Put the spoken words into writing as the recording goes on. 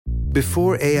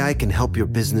Before AI can help your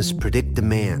business predict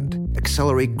demand,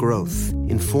 accelerate growth,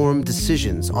 inform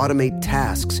decisions, automate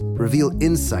tasks, reveal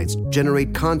insights,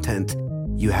 generate content,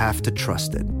 you have to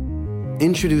trust it.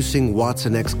 Introducing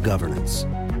watsonx Governance,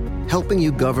 helping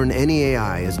you govern any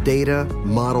AI as data,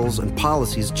 models, and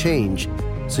policies change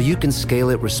so you can scale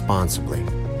it responsibly.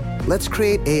 Let's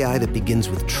create AI that begins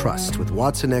with trust with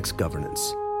watsonx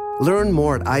Governance. Learn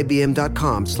more at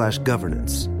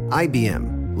ibm.com/governance.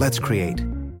 IBM, let's create.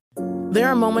 There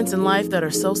are moments in life that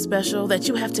are so special that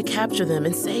you have to capture them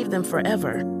and save them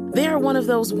forever. They are one of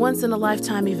those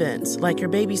once-in-a-lifetime events, like your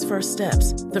baby's first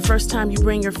steps, the first time you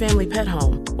bring your family pet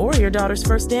home, or your daughter's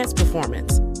first dance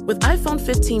performance. With iPhone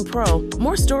 15 Pro,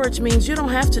 more storage means you don't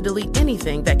have to delete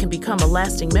anything that can become a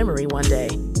lasting memory one day.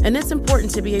 And it's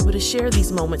important to be able to share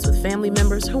these moments with family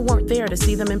members who weren't there to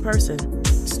see them in person.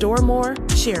 Store more,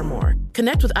 share more.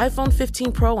 Connect with iPhone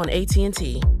 15 Pro on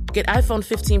AT&T. Get iPhone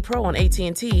 15 Pro on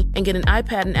AT&T and get an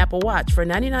iPad and Apple Watch for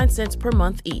 99 cents per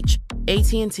month each.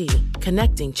 AT&T.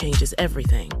 Connecting changes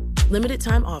everything. Limited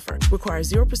time offer.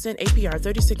 Requires 0% APR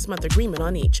 36-month agreement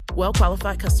on each.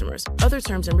 Well-qualified customers. Other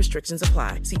terms and restrictions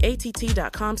apply. See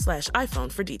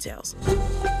att.com/iPhone for details.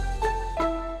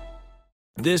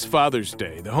 This Father's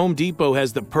Day, the Home Depot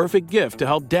has the perfect gift to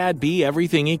help Dad be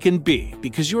everything he can be,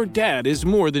 because your dad is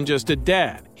more than just a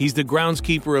dad. He's the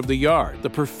groundskeeper of the yard, the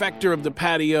perfecter of the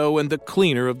patio, and the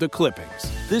cleaner of the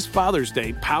clippings. This Father's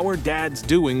Day, power Dad's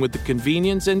doing with the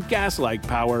convenience and gas-like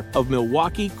power of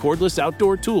Milwaukee cordless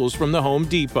outdoor tools from the Home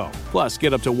Depot. Plus,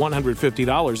 get up to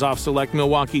 $150 off select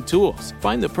Milwaukee tools.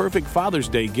 Find the perfect Father's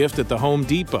Day gift at the Home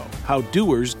Depot. How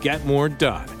doers get more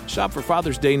done. Shop for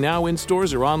Father's Day now in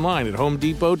stores or online at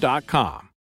homedepot.com.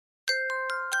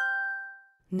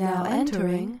 Now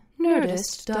entering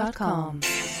Nerdist.com.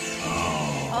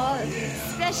 Oh,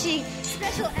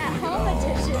 special at-home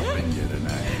edition.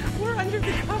 We're under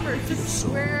the covers.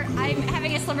 I'm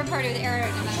having a slumber party with Aaron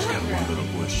in my living room.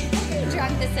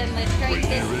 Drunk this and let's drink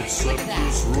this. Look at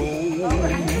that. Oh, I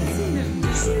haven't seen it.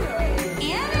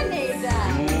 Anna made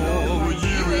that. Oh,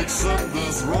 you accept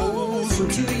this rose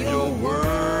into your world.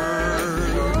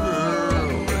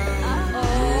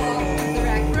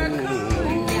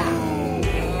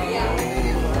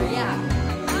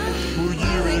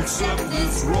 Accept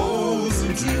this rose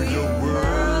into your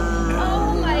world.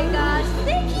 Oh my gosh.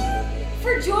 Thank you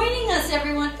for joining us,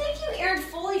 everyone. Thank you, Aaron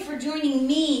Foley, for joining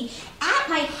me at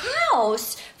my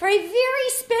house for a very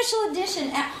special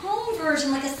edition at home version,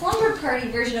 like a slumber party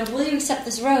version of Will You Accept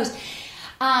This Rose?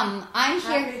 I'm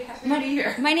here.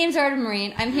 My name's Arden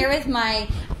Marine. I'm here with my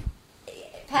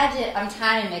Paget. I'm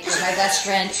trying to make her my best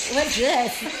friend. What's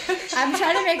this? I'm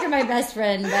trying to make her my best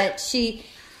friend, but she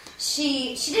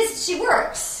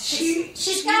works.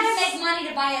 She's got to make money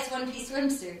to buy us one-piece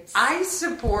swimsuits. I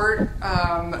support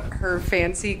her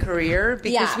fancy career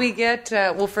because we get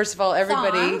first of all,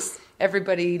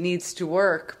 everybody needs to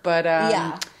work, but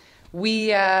we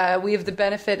have the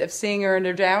benefit of seeing her in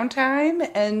her downtime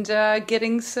and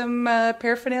getting some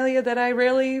paraphernalia that I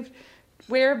rarely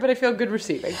wear, but I feel good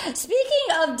receiving.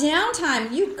 Speaking of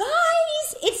downtime, you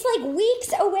guys, it's like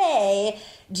weeks away.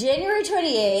 January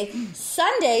 28th,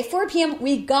 Sunday, 4 p.m.,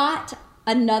 we got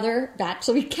another batch.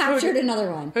 So we captured another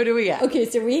one. Who do we get? Okay,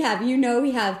 so we have you.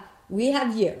 We have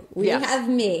you. We have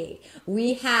me.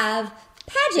 We have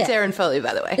Paget. It's Aaron Foley,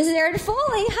 by the way. This is Aaron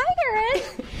Foley. Hi, Aaron.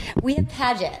 We have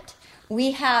Paget.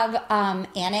 We have Anna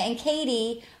and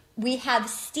Katie. We have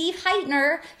Steve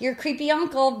Heitner, your creepy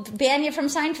uncle, Banya from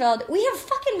Seinfeld. We have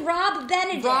fucking Rob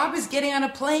Benedict. Rob is getting on a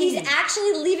plane. He's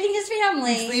actually leaving his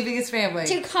family.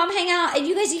 To come hang out. And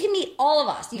you guys, you can meet all of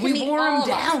us. We wore him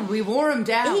down. We wore him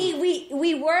down.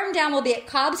 We wore him down. We'll be at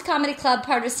Cobb's Comedy Club,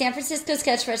 part of San Francisco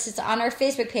Sketch Fest. It's on our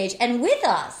Facebook page. And with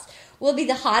us will be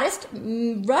the hottest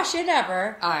Russian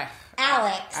ever,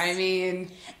 Alex. I mean...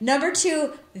 Number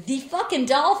 2, the fucking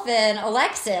dolphin,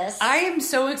 Alexis. I am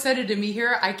so excited to meet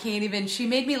her. I can't even... She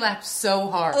made me laugh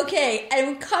so hard. Okay,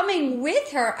 and coming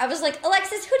with her, I was like,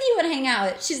 Alexis, who do you want to hang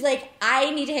out with? She's like, I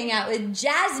need to hang out with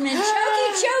Jasmine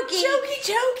Chokey.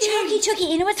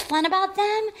 You know what's fun about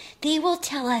them? They will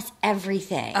tell us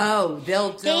everything. Oh,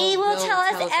 they'll tell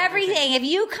us everything. If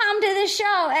you come to the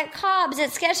show at Cobb's at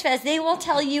Sketchfest, they will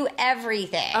tell you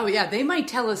everything. Oh, yeah. They might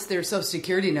tell us their social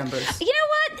security numbers. You know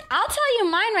what? I'll tell you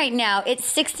mine right now. It's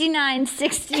 69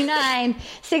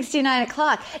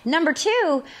 o'clock. Number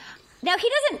 2, now he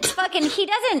doesn't,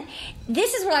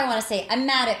 this is what I want to say. I'm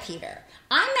mad at Peter.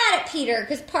 I'm mad at Peter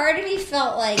because part of me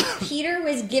felt like Peter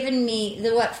was giving me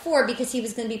the what for because he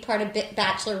was going to be part of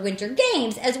Bachelor Winter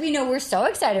Games. As we know, we're so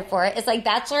excited for it. It's like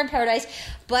Bachelor in Paradise,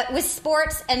 but with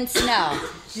sports and snow.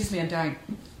 Excuse me, I'm dying.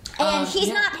 And he's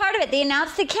not part of it. They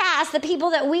announced the cast, the people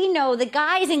that we know. The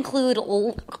guys include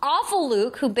Awful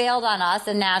Luke, who bailed on us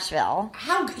in Nashville.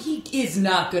 He is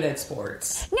not good at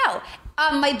sports. No.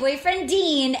 My boyfriend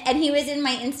Dean, and he was in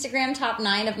my Instagram top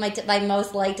 9 of my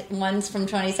most liked ones from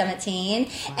 2017. Wow.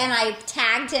 And I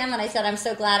tagged him and I said, I'm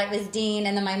so glad it was Dean.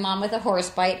 And then my mom with a horse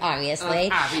bite,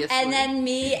 obviously. And then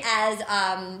me as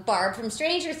Barb from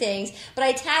Stranger Things. But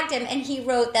I tagged him and he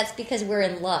wrote, that's because we're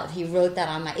in love. He wrote that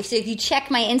on so if you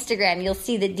check my Instagram, you'll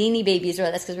see that Deanie Babies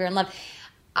wrote that's because we're in love.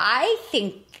 I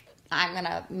think I'm going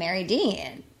to marry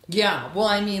Dean. Yeah. Well,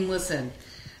 I mean, listen.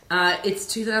 It's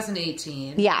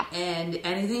 2018. Yeah. And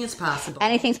anything is possible.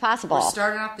 Anything's possible. We're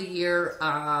starting off the year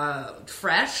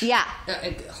fresh. Yeah.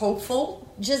 Hopeful.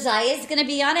 Josiah's going to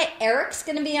be on it. Eric's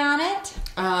going to be on it.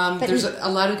 There's a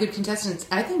lot of good contestants.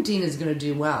 I think Dean is going to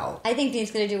do well. I think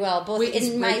Dean's going to do well. Wait,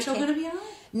 is Rachel going to be on it?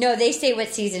 No, they say what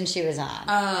season she was on.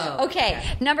 Oh. Okay.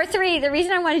 Number 3, the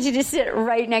reason I wanted you to sit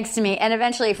right next to me, and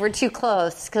eventually if we're too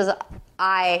close, because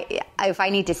if I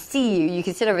need to see you, you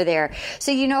can sit over there.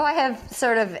 So you know I have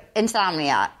sort of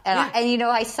insomnia, and you know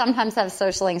I sometimes have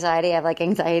social anxiety. I have like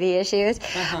anxiety issues.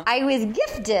 Uh-huh. I was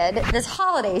gifted this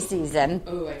holiday season.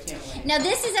 Oh, I can't wait. Now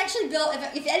this is actually built,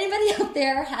 if anybody out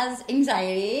there has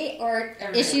anxiety or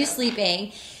issues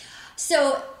sleeping,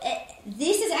 so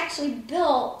this is actually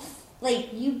built I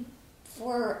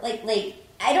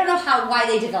don't know why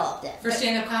they developed it. For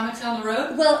stand-up comics on the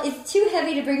road? Well, it's too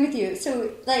heavy to bring with you. So,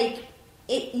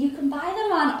 you can buy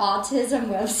them on autism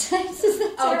websites.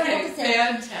 Okay,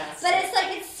 fantastic. But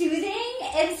it's soothing.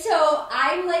 And so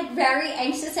I'm, very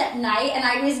anxious at night, and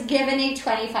I was given a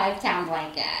 25-pound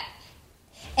blanket.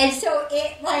 And so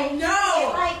it, No!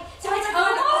 So it's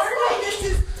almost this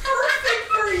is perfect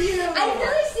for you! It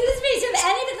really soothes me. So if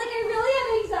anything, I really have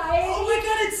anxiety. Oh my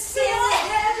god, it's so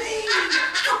heavy!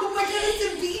 Oh my god, it's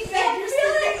a beanbag. You're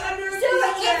sitting under a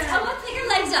beanbag. I want to pick your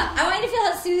legs up. I want you to feel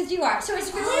how soothed you are. So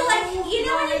it's really when you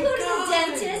go to the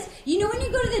dentist. You know when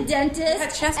you go to the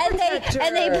dentist and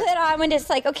they put on when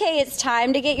it's okay, it's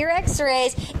time to get your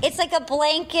X-rays. It's like a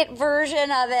blanket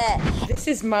version of it. This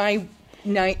is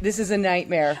this is a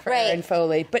nightmare for Erin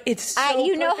Foley, but it's so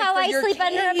you know how I sleep cave.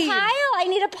 under a pile? I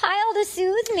need a pile to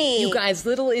soothe me. You guys,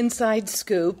 little inside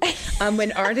scoop.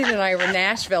 When Arden and I were in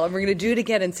Nashville, and we're going to do it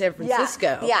again in San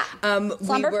Francisco. Yeah.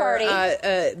 Slumber party.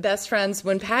 Best friends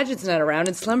when Paget's not around,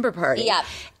 and slumber party. Yeah.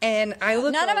 And I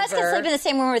look None of us can sleep in the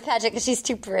same room with Paget because she's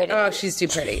too pretty. Oh, she's too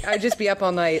pretty. I'd just be up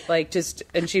all night,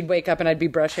 and she'd wake up and I'd be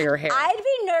brushing her hair. I'd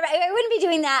be nervous. I wouldn't be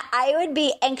doing that. I would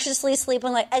be anxiously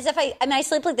sleeping as if I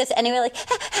sleep like this anyway,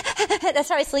 that's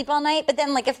how I sleep all night. But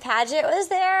then, if Paget was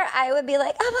there, I would be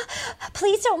like, oh,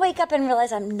 please don't wake up and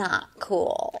realize I'm not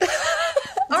cool.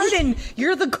 Arden,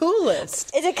 you're the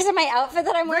coolest. Is it because of my outfit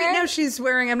that I'm wearing? Right now she's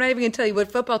wearing, I'm not even going to tell you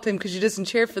what football team because she doesn't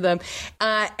cheer for them.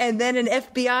 And then an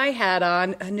FBI hat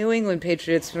on, a New England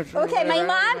Patriots. Okay, my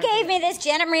mom gave me this,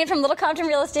 Janet Marine from Little Compton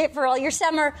Real Estate, for all your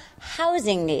summer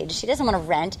housing needs. She doesn't want to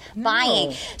rent,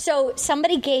 buying. So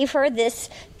somebody gave her this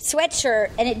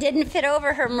sweatshirt and it didn't fit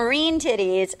over her marine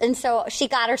titties, and so she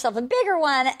got herself a bigger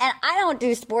one. And I don't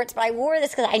do sports, but I wore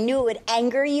this because I knew it would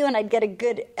anger you and I'd get a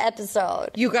good episode.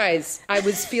 You guys, I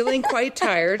was feeling quite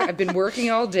tired. I've been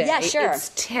working all day. Yeah, sure. It's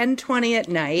 10:20 at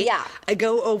night. Yeah. I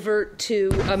go over to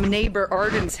neighbor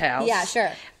Arden's house. Yeah,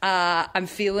 sure. I'm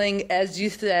feeling, as you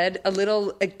said, a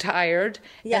little tired.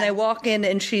 Yeah. And I walk in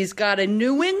and she's got a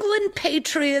New England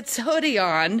Patriots hoodie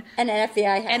on. And an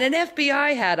FBI hat. And an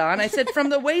FBI hat on. I said, from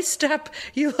the waist up,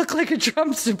 you look like a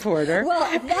Trump supporter.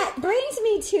 Well, that brings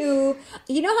me to,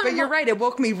 But you're right, it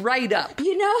woke me right up.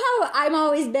 You know how I'm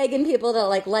always begging people to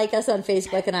like us on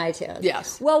Facebook and iTunes?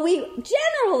 Yes. Well,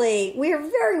 we're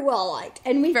very well liked.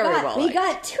 And we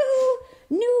got 2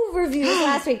 new reviews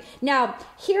last week. Now,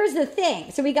 here's the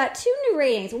thing. So we got 2 new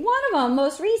ratings. One of them,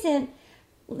 most recent,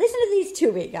 listen to these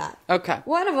 2 we got. Okay.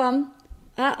 One of them,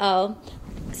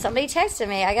 somebody texted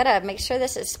me. I got to make sure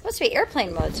this is supposed to be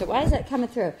airplane mode, so why is that coming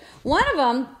through? One of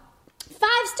them, 5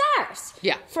 stars.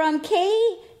 Yeah. From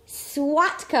Kay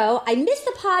Swatko. I miss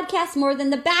the podcast more than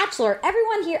The Bachelor.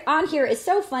 Everyone on here is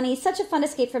so funny. Such a fun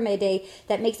escape from my day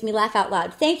that makes me laugh out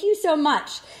loud. Thank you so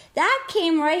much. That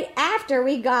came right after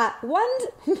we got one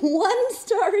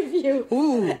star review.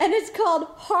 Ooh. And it's called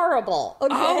Horrible.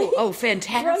 Okay? Oh,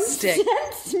 fantastic. From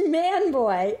Sense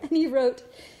Manboy. And he wrote,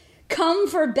 come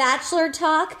for Bachelor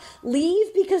talk,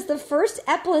 leave because the first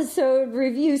episode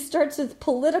review starts with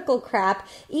political crap.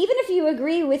 Even if you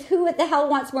agree with who the hell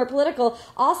wants more political,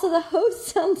 also the host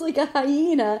sounds like a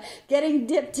hyena getting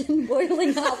dipped in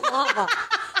boiling hot lava.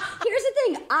 Here's the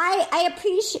thing. I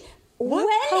appreciate...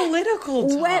 What political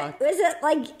talk? Was it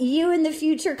like you in the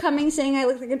future coming saying I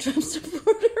look like a Trump supporter?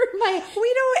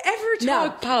 We don't ever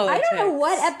talk politics. I don't know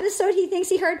what episode he thinks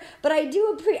he heard, but I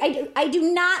do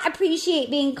not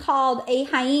appreciate being called a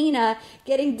hyena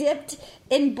getting dipped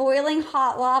in boiling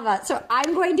hot lava. So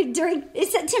I'm going to drink. To me,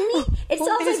 it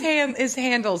sounds like his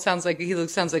handle sounds like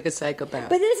sounds like a psychopath.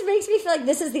 But this makes me feel like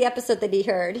this is the episode that he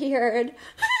heard. He heard.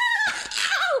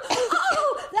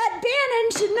 That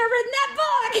Bannon shouldn't have written that book.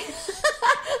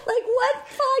 Like, what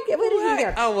fuck? What did he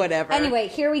hear? Oh, whatever. Anyway,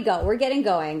 here we go. We're getting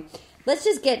going. Let's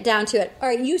just get down to it. All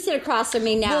right, you sit across from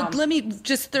me now. Well, let me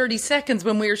just 30 seconds.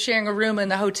 When we were sharing a room in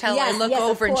the hotel, I look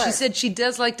over and she said she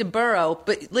does like to burrow.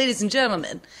 But, ladies and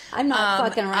gentlemen, I'm not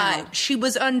fucking around. She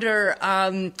was under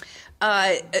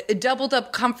a doubled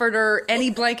up comforter, any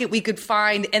blanket we could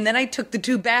find, and then I took the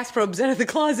 2 bathrobes out of the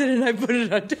closet and I put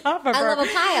it on top of her. I love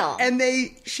a pile. And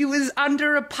she was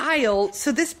under a pile,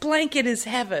 so this blanket is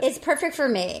heaven. It's perfect for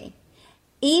me.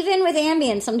 Even with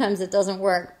Ambien, sometimes it doesn't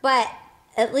work, but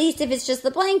at least if it's just the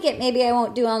blanket, maybe I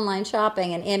won't do online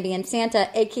shopping and Ambien Santa,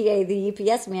 a.k.a. the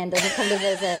UPS man, doesn't come to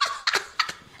visit.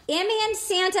 Ambien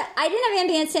Santa. I didn't have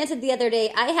Ambien Santa the other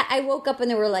day. I woke up and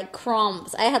there were like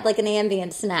crumbs. I had like an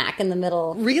Ambien snack in the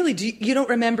middle. Really? You don't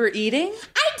remember eating?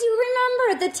 I do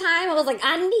remember at the time. I was like,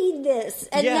 I need this.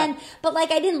 And then, but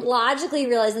like I didn't logically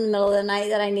realize in the middle of the night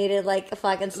that I needed like a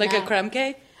fucking snack. Like a crumb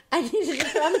cake? I needed a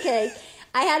crumb cake.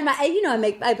 I had my,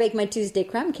 I bake my Tuesday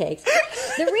crumb cakes.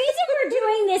 The reason we're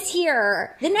doing this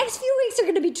here, the next few weeks are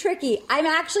going to be tricky. I'm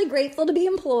actually grateful to be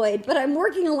employed, but I'm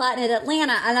working a lot in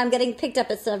Atlanta, and I'm getting picked up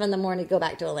at 7 in the morning to go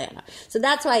back to Atlanta. So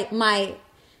that's why my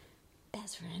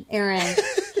best friend, Erin,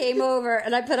 came over,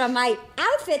 and I put on my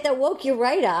outfit that woke you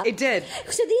right up. It did.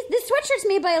 So this sweatshirt's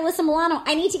made by Alyssa Milano.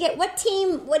 I need to get, what do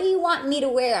you want me to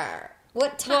wear?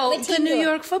 What the New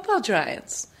York Football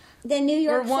Giants. The New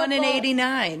York We're 1 in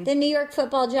 89. The New York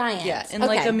Football Giants. Yeah, in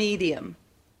like a medium.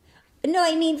 No,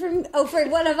 I mean for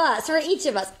one of us, for each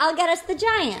of us. I'll get us the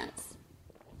Giants.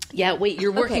 Yeah, wait,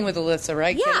 you're working with Alyssa,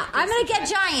 right? Yeah, I'm going to get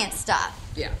Giant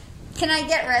stuff. Yeah. Can I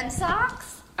get Red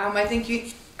Sox? I think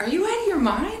are you out of your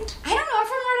mind? I don't know, I'm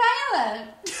from Rhode Island.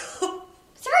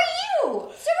 So are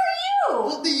you.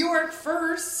 Well, New York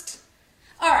first.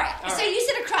 All right. So you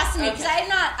sit across from me because I'm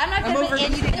not going to be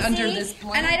overheating under this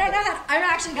blanket. And I don't know how. I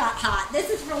actually got hot.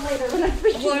 This is for later when I'm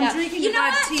freaking out. Well, I'm drinking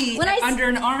hot tea under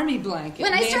an army blanket.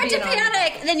 When I start to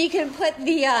panic, then you can put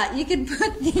the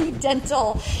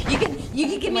dental. You can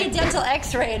give me a dental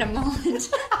X-ray in a moment.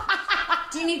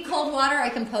 Do you need cold water? I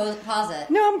can pause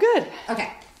it. No, I'm good.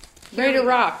 Okay. Ready to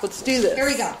rock. Let's do this. Here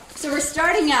we go. So we're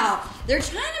starting out. They're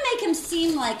trying to make him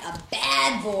seem like a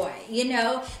bad boy, you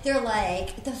know? They're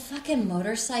like, the fucking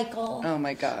motorcycle. Oh,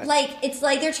 my God. Like, it's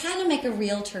like they're trying to make a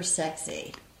realtor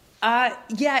sexy.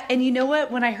 Yeah, and you know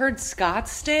what? When I heard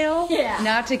Scottsdale,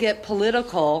 not to get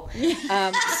political,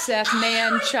 Seth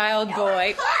Man, child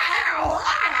boy.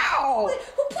 Ow!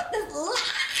 Who put this?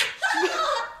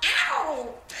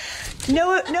 Ow!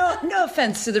 No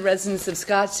offense to the residents of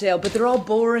Scottsdale, but they're all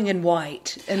boring and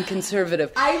white and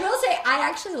conservative. I will say, I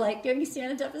actually like doing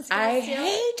stand-up in Scottsdale. I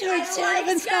hate doing stand-up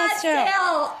in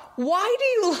Scottsdale. Why do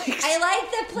you like? I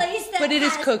like the place that. But it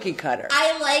is cookie cutter.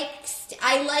 I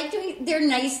like doing. They're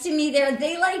nice to me.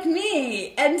 They like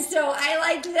me, and so I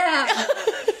like them.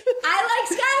 I like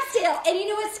Scottsdale, and you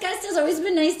know what? Scottsdale's always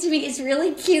been nice to me. It's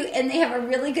really cute, and they have a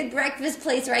really good breakfast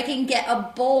place where I can get a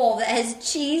bowl that has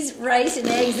cheese, rice, and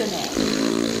eggs in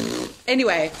it.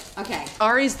 Anyway, okay.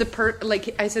 Ari's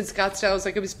like I said, Scottsdale was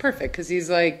like it was perfect because he's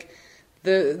like.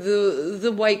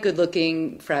 The white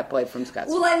good-looking frat boy from Scottsdale.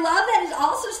 Well, I love that it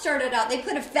also started out, they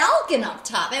put a falcon up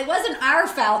top. It wasn't our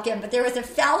falcon, but there was a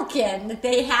falcon that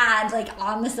they had, like,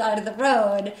 on the side of the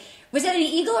road. Was it an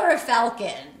eagle or a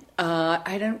falcon? I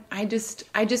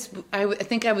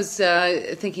think I was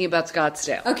thinking about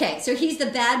Scottsdale. Okay, so he's the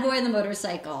bad boy on the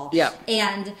motorcycle. Yeah.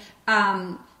 And,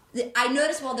 I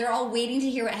noticed while they're all waiting to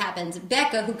hear what happens,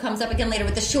 Becca, who comes up again later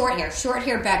with the short hair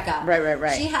Becca.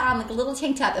 Right. She had on like a little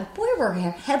tank top, and boy, were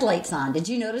her headlights on. Did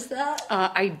you notice that?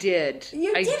 I did.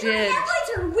 You did? Her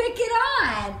headlights are wicked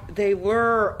on. They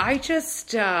were. I'm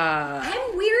weirded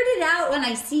out when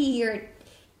I see your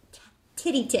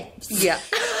titty tips. Yeah.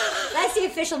 That's the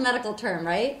official medical term,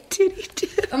 right? Titty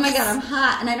tips. Oh my God, I'm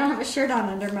hot, and I don't have a shirt on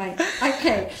under my...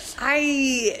 Okay.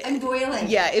 I'm boiling.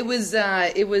 Yeah, it was,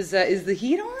 is the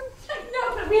heat on?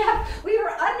 No, but we were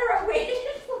under a weighted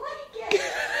blanket.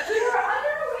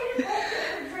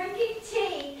 We're drinking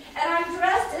tea, and I'm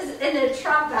dressed in a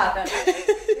Trump outfit.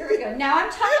 Here we go. Now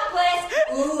I'm topless.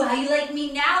 Ooh, how you like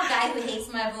me now, guy who hates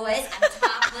my voice? I'm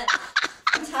topless.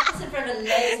 I'm topless in front of a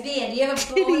lesbian. Do you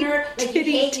have a boner? Like you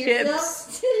hate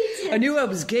yourself? Titty tips. I knew I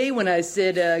was gay when I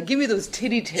said, give me those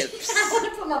titty tips. I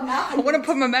want to put my mouth on I want to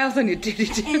put my mouth on your titty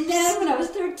tips. And then when I was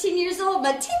 13 years old,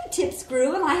 my titty tips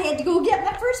grew, and I had to go get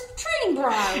my first training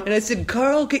bra. And I said,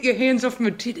 Carl, get your hands off my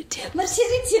titty tips. My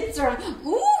titty tips are,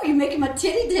 ooh, you're making my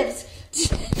titty tips.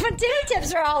 My titty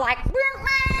tips are all like,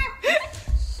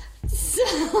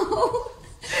 so.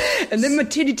 And then my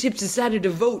titty tips decided to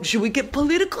vote. Should we get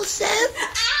political, Seth?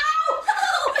 Ow!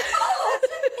 Oh,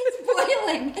 it's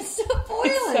boiling. It's so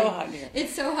boiling. It's so hot in here.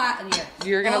 It's so hot in here.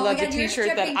 You're going to love the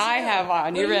t-shirt that I have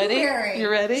on. You ready? You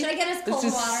ready? Should I get us cold water?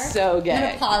 This is so gay. I'm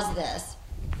going to pause this.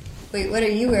 Wait, what are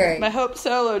you wearing? My Hope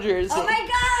Solo jersey. Oh my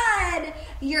God!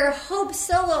 Your Hope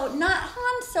Solo, not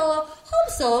Han Solo, Hope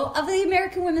Solo of the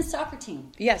American women's soccer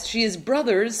team. Yes, she is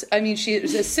brothers. I mean, she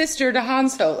is a sister to Han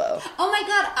Solo. Oh my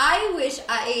God, I wish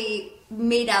I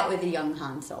made out with a young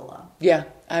Han Solo. Yeah,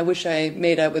 I wish I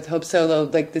made out with Hope Solo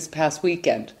like this past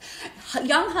weekend.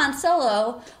 Young Han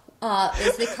Solo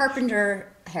is the carpenter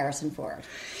Harrison Ford.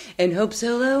 And Hope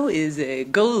Solo is a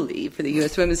goalie for the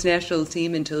U.S. women's national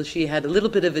team until she had a little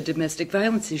bit of a domestic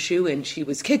violence issue and she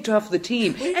was kicked off the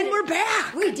team. And we're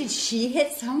back! Wait, did she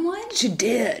hit someone? She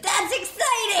did. That's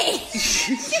exciting!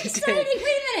 She exciting. Wait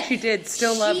a minute. She did.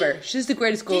 Still love her. She's the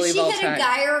greatest goalie of all time. Did she hit a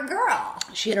guy or a girl?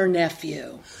 She hit her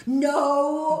nephew.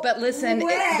 No. But listen,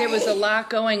 there was a lot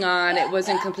going on. It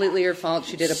wasn't completely her fault.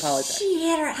 She did apologize. She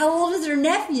hit her. How old was her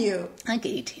nephew? Like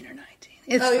 18 or 19.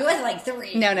 He wasn't like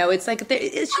 3. No, it's like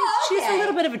she's a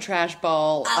little bit of a trash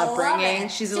ball upbringing.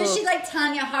 She's she like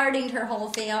Tanya Harding'd her whole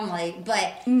family,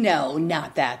 but no,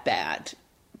 not that bad.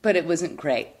 But it wasn't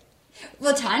great.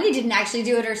 Well, Tanya didn't actually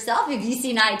do it herself. If you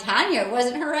see Tanya, it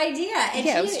wasn't her idea. And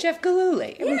it was Jeff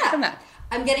Gillooly. I mean, come on.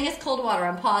 I'm getting us cold water.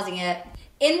 I'm pausing it.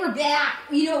 And we're back.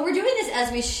 You know, we're doing this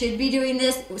as we should be doing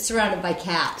this, surrounded by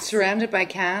cats. Surrounded by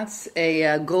cats,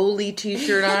 a goalie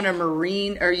t-shirt on, a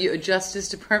Marine, or a Justice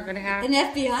Department hat. An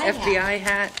FBI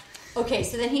hat. Okay,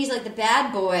 so then he's like the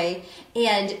bad boy,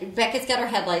 and Becca's got her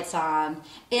headlights on.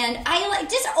 And I like,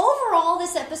 just overall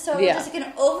this episode, just like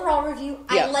an overall review,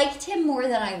 I liked him more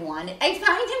than I wanted. I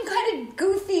find him kind of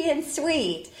goofy and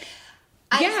sweet.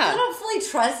 I still don't fully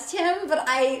trust him, but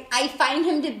I find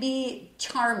him to be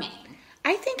charming.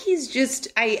 I think he's just,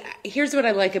 here's what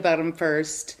I like about him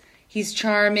first. He's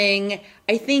charming.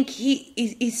 I think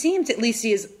he seems, at least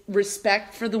he has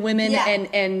respect for the women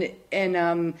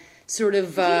and sort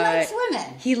of... he likes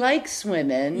women. He likes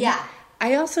women. Yeah.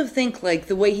 I also think, like,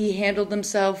 the way he handled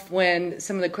himself when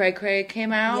some of the cray-cray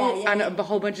came out on a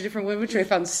whole bunch of different women, which I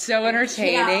found so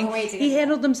entertaining. He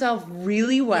handled himself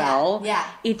really well. Yeah.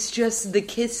 It's just the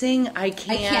kissing, I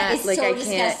can't.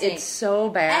 Disgusting. It's so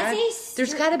bad.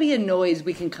 There's got to be a noise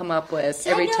we can come up with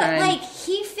every time. Like,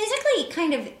 he physically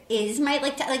kind of is my,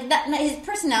 like that, his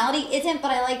personality isn't, but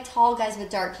I like tall guys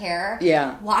with dark hair.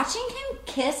 Yeah. Watching him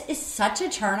kiss is such a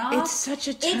turn-off. It's such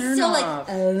a turn-off.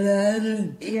 It's so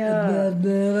like... Yeah.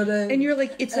 And you're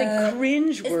like, it's like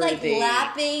cringeworthy. It's like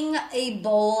lapping a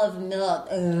bowl of milk.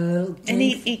 And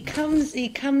he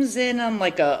comes in on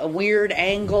like a weird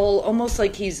angle, almost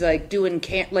like he's like doing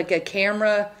a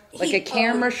camera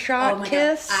shot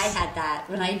kiss. God. I had that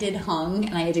when I did Hung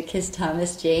and I had to kiss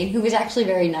Thomas Jane, who was actually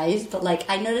very nice, but like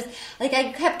I noticed, like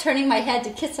I kept turning my head to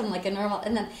kiss him like a normal,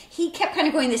 and then he kept kind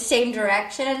of going the same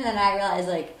direction, and I realized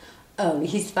like, oh,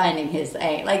 he's finding his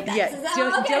angle. Like that's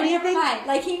don't you think?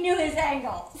 Like he knew his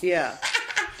angles. Yeah.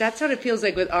 That's what it feels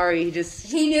like with Ari.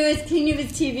 He knew his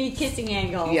TV kissing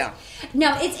angles. Yeah.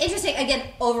 No, it's interesting. Again,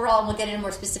 overall, we'll get into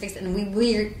more specifics, and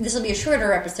this will be a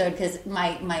shorter episode because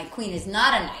my queen is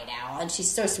not a night owl, and she's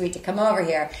so sweet to come over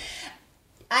here.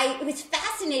 It was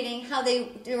fascinating how they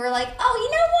were like, oh,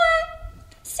 you know what?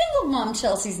 Single mom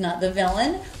Chelsea's not the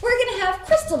villain. We're gonna have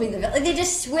Crystal be the villain. Like, they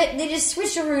just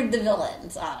switcherooed the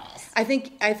villains on us. I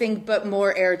think, but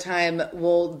more airtime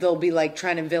they'll be like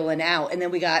trying to villain out, and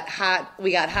then we got hot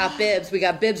Bibbs. We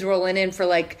got Bibbs rolling in for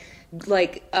like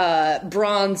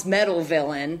bronze medal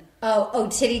villain. Oh,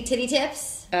 titty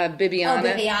tips. Bibiana. Oh,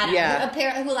 Bibiana.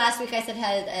 Yeah. Who last week I said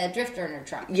had a drifter in her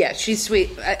trunk. Yeah, she's sweet.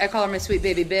 I call her my sweet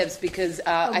baby Bibbs because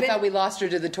I thought we lost her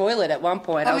to the toilet at one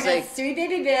point. Oh I was like, sweet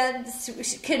baby Bibbs.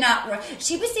 She could not.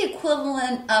 She was the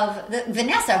equivalent of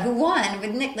Vanessa, who won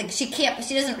with Nick. Like she can't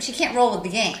roll with the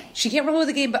game. She can't roll with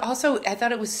the game, but also I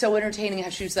thought it was so entertaining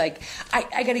how she was like,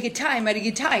 I gotta get time. I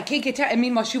can't get time. And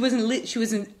meanwhile, she wasn't lit.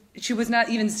 She was not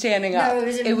even standing up. No, it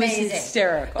was amazing. It was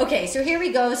hysterical. Okay, so here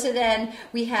we go. So then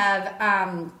we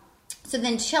have So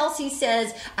then Chelsea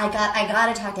says, I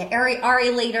got to talk to Ari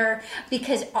later,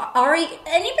 because Ari,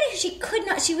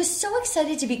 she was so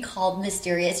excited to be called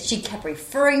mysterious. She kept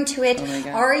referring to it.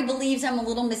 Oh, Ari believes I'm a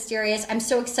little mysterious. I'm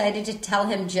so excited to tell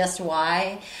him just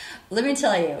why. Let me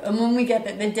tell you, and when we get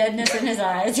the deadness in his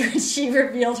eyes when she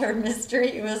revealed her mystery,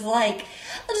 it was like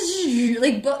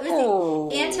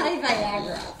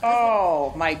anti-Viagra.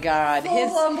 Oh my God!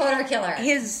 Full-blown boner killer.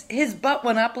 His butt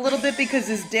went up a little bit because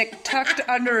his dick tucked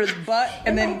under his butt,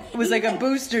 and then it was like a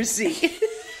booster seat.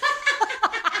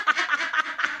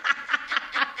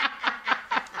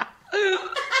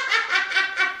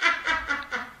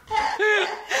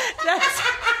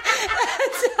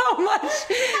 That's how much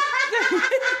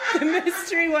the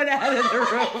mystery went out of the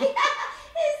room.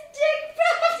 His dick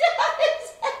popped out his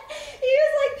head. He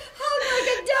was like hung like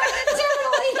a duck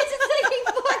turtle. He just like he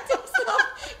fucked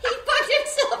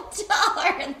himself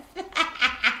taller and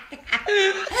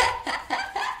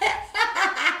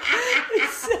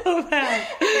It's so bad.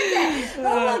 Okay,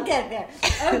 well, we'll get there.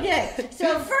 Okay,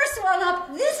 so first one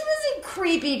up, this was a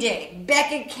creepy date.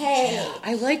 Becca K.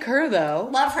 I like her though.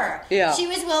 Love her. Yeah. She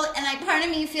was part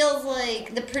of me feels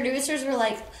like the producers were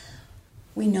like,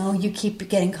 we know you keep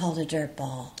getting called a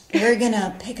dirtball. We're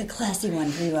gonna pick a classy one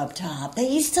for you up top that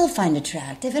you still find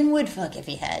attractive and would fuck if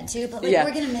you had to, but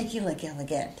we're gonna make you look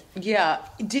elegant. Yeah.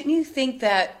 Didn't you think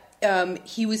that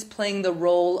he was playing the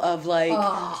role of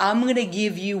I'm gonna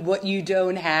give you what you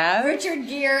don't have? Richard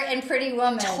Gere and Pretty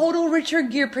Woman. Total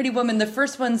Richard Gere, Pretty Woman. The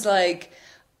first one's like,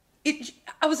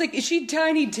 I was like, is she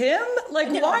Tiny Tim? Like,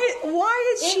 no.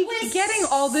 Why is she getting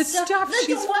all this stuff?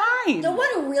 She's fine. The one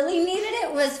who really needed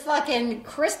it was fucking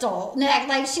Crystal.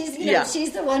 Like, she's,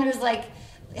 she's the one who's like,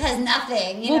 has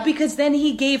nothing. You know? Because then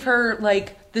he gave her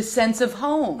like the sense of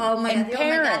home. Oh my and God!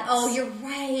 parents. Oh my God! Oh, you're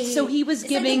right. So he was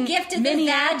giving like a gift of many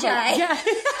the Magi. Yeah.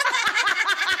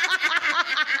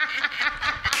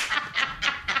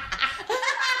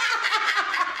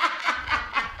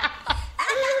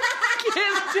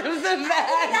 Gift of the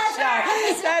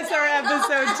Magi. That's our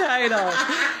episode title.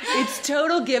 It's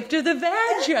Total Gift of the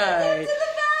Magi.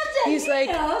 He's like,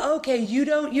 okay,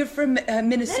 you're from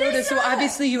Minnesota, so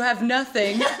obviously you have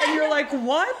nothing. And you're like,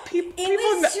 what?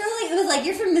 It was like,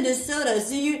 you're from Minnesota,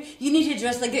 so you need to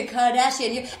dress like a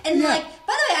Kardashian. Like,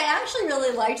 by the way, I actually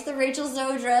really liked the Rachel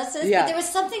Zoe dresses, but there was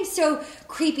something so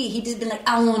creepy. He'd just been like,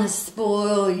 I want to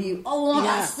spoil you.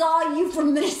 I saw you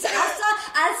from Minnesota.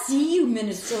 I see you,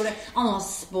 Minnesota. I want to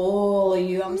spoil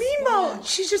you. Meanwhile,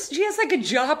 she has like a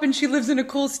job and she lives in a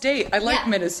cool state. I like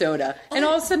Minnesota. And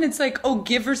all of a sudden it's like,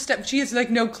 give her stuff. She has like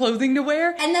no clothing to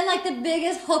wear. And then like the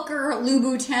biggest hooker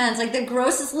Louboutins, like the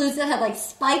grossest Louboutins that had like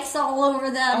spikes all over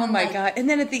them. Oh my God. And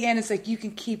then at the end it's like, you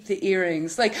can keep the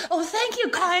earrings. Like, oh, thank you,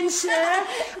 kind sir.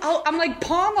 I'm like,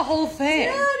 pawn the whole thing.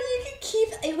 Dude, you can keep,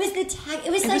 it was the tag,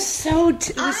 it was so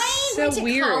weird. I went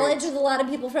to college with a lot of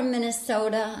people from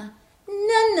Minnesota.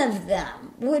 None of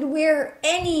them would wear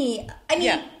any. I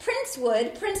mean, Prince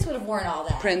would have worn all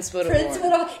that. Prince would have.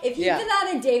 If you've been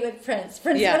on a date with Prince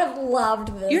would have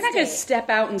loved this. You're not going to step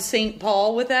out in St.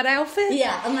 Paul with that outfit.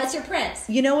 Yeah, unless you're Prince.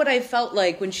 You know what I felt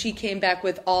like when she came back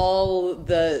with all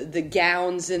the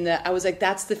gowns and I was like,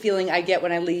 that's the feeling I get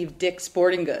when I leave Dick's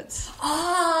Sporting Goods.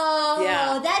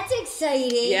 Oh, that's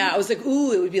exciting. Yeah, I was like,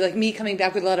 ooh, it would be like me coming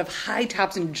back with a lot of high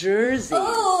tops and jerseys.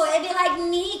 Oh, it'd be like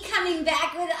me coming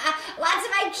back with lots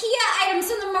of IKEA items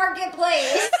in the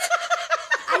marketplace.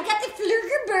 I got the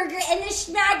Flurger Burger and the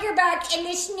Schnaggerbuck and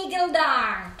the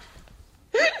Schniggeldar.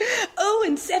 Oh,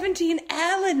 and 17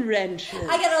 Allen wrenches.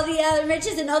 I got all the Allen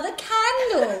wrenches and all the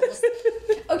candles.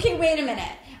 Okay, wait a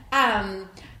minute.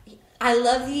 I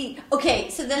love okay,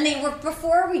 so then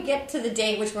before we get to the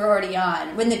date, which we're already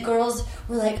on, when the girls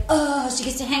were like, oh, she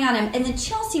gets to hang on him, and then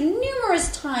Chelsea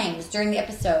numerous times during the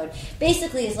episode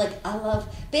basically is like,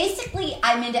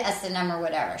 I'm into S&M or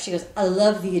whatever. She goes, I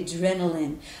love the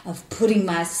adrenaline of putting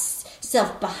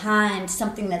myself behind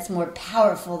something that's more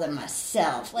powerful than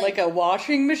myself. Like a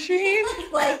washing machine?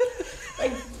 like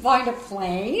find a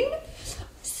plane?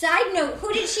 Side note,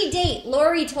 who did she date?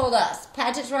 Lori told us.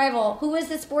 Paget's rival. Who was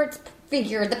the sports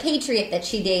figure, the Patriot that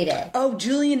she dated? Oh,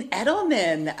 Julian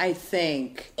Edelman, I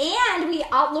think. And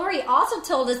Lori also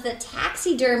told us that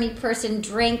taxidermy person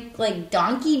drank like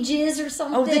donkey jizz or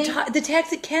something. Oh, the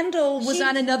taxi Kendall was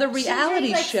on another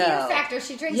reality show. Fear Factor.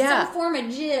 She drank some form of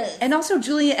jizz. And also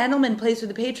Julian Edelman plays for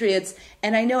the Patriots,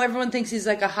 and I know everyone thinks he's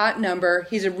like a hot number.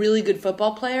 He's a really good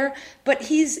football player, but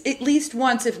he's at least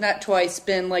once, if not twice,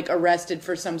 been like arrested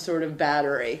for some sort of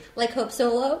battery. Like Hope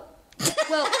Solo?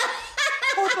 Well,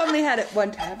 Hope only had it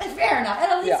one time. Fair enough.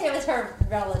 And at least it was her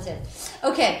relative.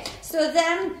 Okay, so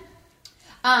then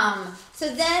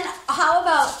So then, how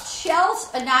about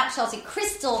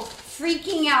Crystal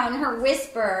freaking out in her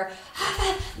whisper,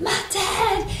 my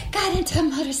dad got into a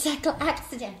motorcycle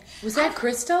accident. Was that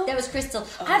Crystal? That was Crystal.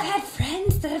 I've had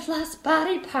friends that have lost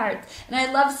body parts. And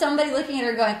I love somebody looking at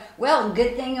her going, well,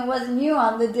 good thing it wasn't you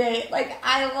on the date. Like,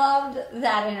 I loved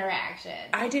that interaction.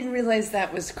 I didn't realize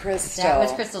that was Crystal. That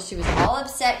was Crystal. She was all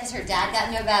upset because her dad got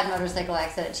into a bad motorcycle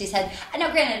accident. She said, I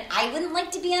know, granted, I wouldn't like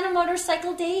to be on a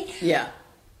motorcycle date. Yeah.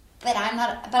 But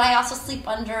I also sleep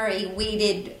under a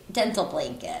weighted dental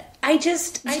blanket. I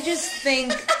just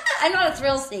think I'm not a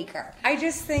thrill seeker. I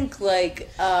just think like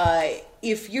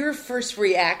if your first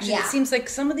reaction, it seems like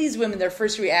some of these women, their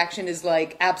first reaction is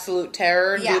like absolute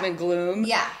terror, doom and gloom.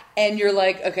 Yeah. And you're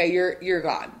like, okay, you're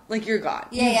gone. Like you're gone.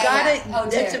 Yeah, you gotta. Oh,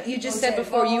 that's what you just said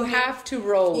before. You have to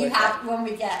roll with it.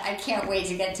 I can't wait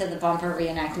to get to the bumper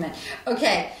reenactment.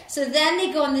 Okay, so then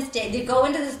they go on this date. They go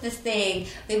into this thing.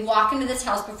 They walk into this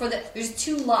house there's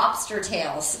two lobster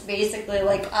tails, basically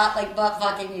like butt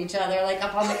fucking each other, like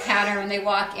up on the counter when they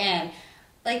walk in.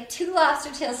 Like two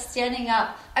lobster tails standing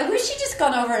up. I wish she'd just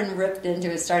gone over and ripped into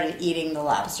it and started eating the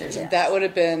lobster tails. That would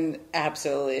have been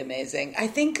absolutely amazing. I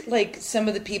think like some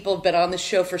of the people have been on the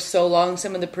show for so long,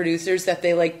 some of the producers, that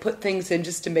they like put things in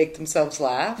just to make themselves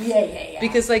laugh. Yeah.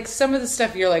 Because like some of the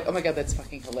stuff you're like, oh my god, that's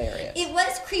fucking hilarious. It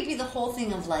was creepy, the whole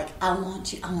thing of like, I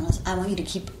want you to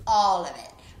keep all of it.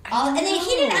 And then he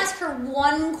didn't ask her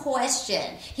one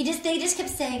question. They just kept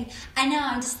saying, I know,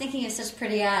 I'm just thinking of such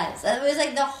pretty eyes. It was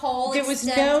like the whole There was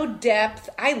no depth.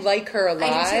 I like her a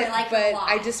lot. I do too, but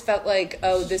I just felt like,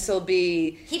 oh, this'll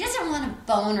be... He doesn't want to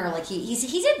bone her like he's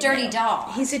a dirty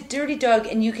dog. He's a dirty dog,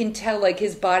 and you can tell like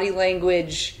his body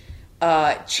language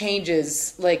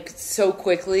changes like so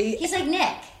quickly. He's like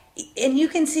Nick. And you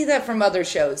can see that from other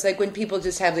shows, like when people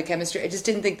just have the chemistry. I just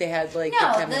didn't think they had the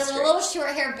chemistry. The little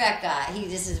short-haired Becca, he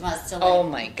just wants to oh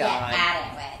my god, get at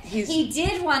it with. He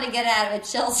did want to get out of it,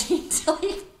 Chelsea, until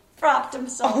he propped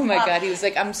himself Oh my up. god, he was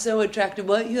like, I'm so attracted.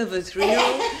 What, you have a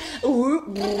 3-year-old?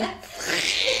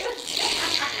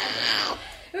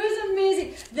 It was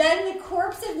amazing. Then the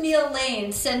corpse of Neil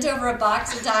Lane sent over a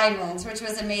box of diamonds, which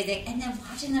was amazing. And then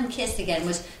watching them kiss again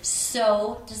was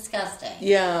so disgusting.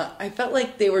 Yeah, I felt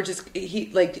like they were just,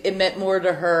 it meant more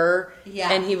to her.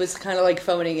 Yeah. And he was kind of like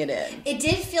phoning it in. It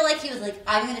did feel like he was like,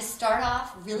 I'm going to start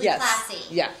off really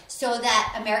classy. Yeah. So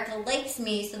that America likes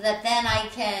me, so that then I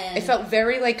can... It felt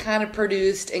very like kind of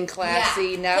produced and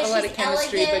classy. Yeah. Not a lot of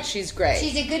chemistry, but she's great.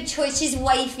 She's a good choice. She's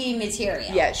wifey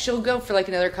material. Yeah, she'll go for like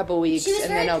another couple weeks. She was and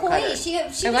very then I'll cut her. She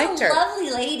was I liked a her.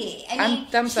 lovely lady. I mean,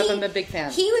 thumbs up. I'm a big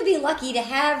fan. He would be lucky to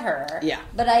have her. Yeah.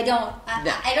 But I don't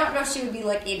know if she would be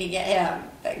lucky to get him.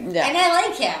 And I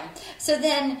like him. So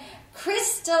then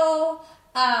Crystal...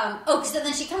 so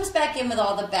then she comes back in with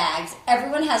all the bags.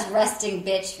 Everyone has resting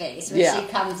bitch face when she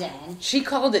comes in. She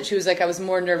called it. She was like, I was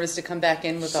more nervous to come back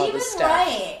in with all this stuff.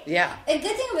 She was right. Yeah. A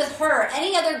good thing with her,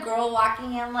 any other girl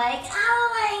walking in like, oh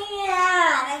my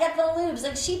god, I got the lubes.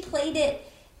 Like, she played it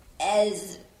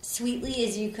as sweetly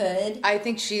as you could. I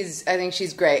think she's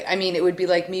great. I mean, it would be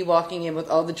like me walking in with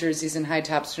all the jerseys and high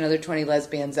tops to another 20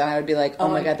 lesbians, and I would be like, oh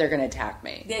my god, they're going to attack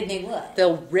me. They would.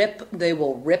 They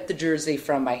will rip the jersey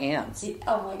from my hands.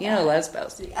 Oh my god. You know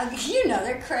Lesbos. You know,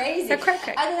 they're crazy. They're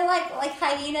crazy. Are they like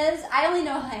hyenas? I only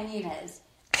know hyenas.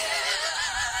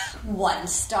 1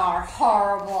 star,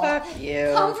 horrible. Fuck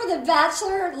you. Come for the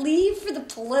Bachelor, leave for the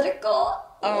political.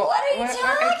 Oh, what are you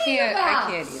talking about?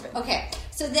 I can't even. Okay,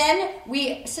 so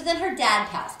then her dad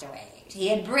passed away. He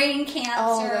had brain cancer.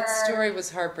 Oh, that story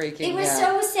was heartbreaking. It was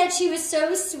so sad. She was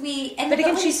so sweet. But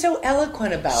again, she's so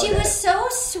eloquent about it. She was so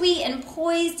sweet and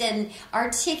poised and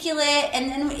articulate,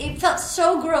 and then it felt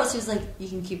so gross. It was like, you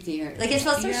can keep the ear. Like, it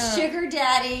felt so sugar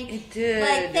daddy. It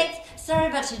did. Like, sorry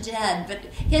about your dad, but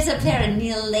here's a pair of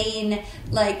Neil Lane,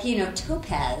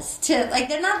 topaz. They're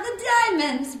not the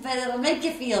diamonds, but it'll make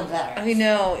you feel better. I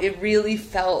know. It really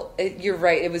felt, you're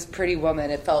right, it was Pretty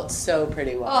Woman. It felt so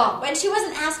Pretty Woman. Oh, and she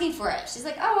wasn't asking for it. She's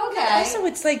like, oh, okay. Also,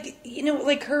 it's like,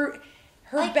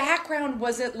 her background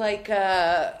wasn't like,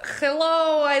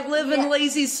 hello, I live in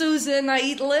Lazy Susan, I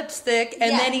eat lipstick,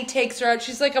 and then he takes her out.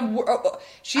 She's like,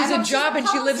 she's a job, and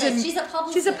she lives in... She's a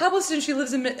publicist. She's a publicist, and she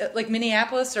lives in,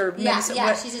 Minneapolis or Minnesota.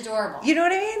 Yeah, she's adorable. You know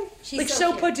what I mean? She's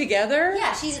so put together.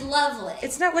 Yeah, she's lovely.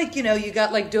 It's not like, you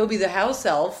got like Dobie the house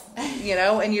elf,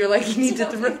 and you're like, you need to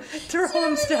throw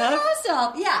him stuff. The house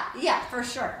elf. Yeah, for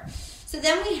sure. So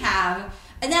then we have...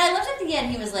 And then I loved at the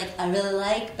end, he was like, I really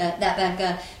like that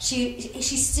Becca.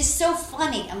 She's just so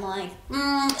funny. I'm like,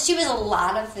 she was a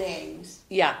lot of things.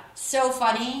 Yeah. So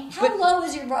funny. How low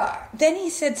is your bar? Then he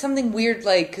said something weird,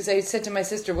 like, because I said to my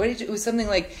sister, what did you, it was something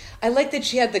like, I like that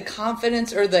she had the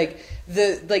confidence or like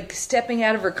stepping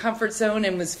out of her comfort zone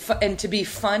and and to be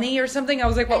funny or something. I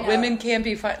was like, what, women can't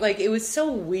be funny? Like, it was so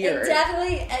weird. It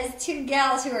definitely, as two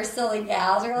gals who are silly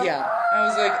gals, we're like, yeah. I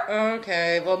was like,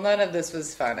 okay, well, none of this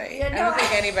was funny. Yeah, no, I don't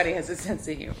think anybody has a sense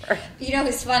of humor. You know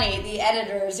who's funny? The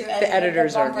editors who edit the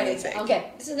editors are amazing.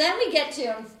 Okay, so then we get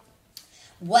to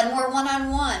one more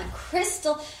one-on-one.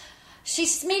 Crystal, she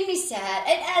made me sad.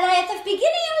 And at the beginning,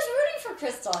 I was rooting for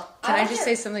Crystal. Can I just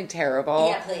say something terrible?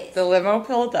 Yeah, please. The limo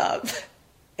pulled up,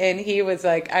 and he was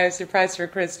like, I was surprised for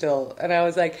Crystal. And I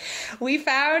was like, we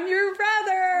found your brother.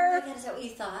 Oh my God, is that what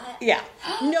you thought? Yeah.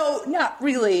 No, not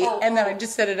really. And then I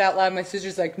just said it out loud. My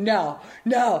sister's like, no.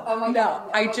 Oh my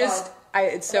God.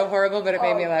 It's so horrible, but it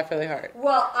made me laugh really hard.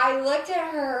 Well, I looked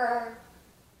at her,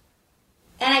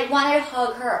 and I wanted to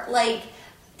hug her. Like,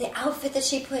 the outfit that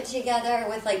she put together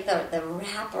with like the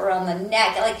wrap around the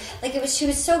neck, like it was, she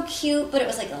was so cute, but it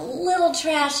was like a little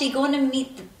trashy. Going to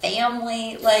meet the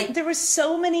family, like there were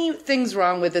so many things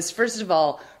wrong with this. First of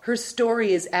all, her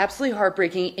story is absolutely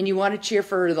heartbreaking, and you want to cheer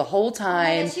for her the whole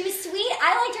time. She was sweet.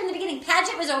 I liked her in the beginning.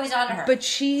 Paget was always on her. But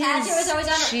Paget was always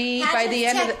on her. By the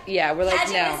end of we're like,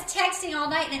 Paget no. was texting all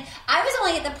night, and I was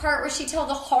only at the part where she told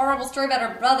the horrible story about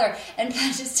her brother, and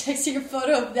Paget's texting a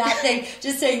photo of that thing,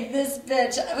 just saying, this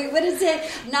bitch. Wait, what is it?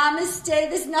 Namaste,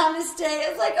 this namaste. I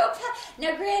was like, oh,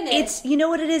 now granted. It's, you know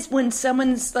what it is when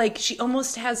someone's like, she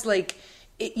almost has like,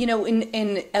 you know,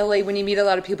 in LA, when you meet a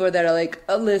lot of people that are like,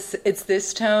 oh, listen, it's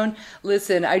this tone.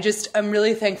 Listen, I'm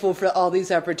really thankful for all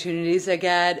these opportunities I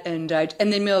get. And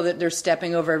they know that they're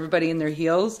stepping over everybody in their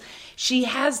heels. She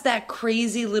has that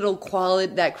crazy little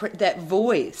quality, that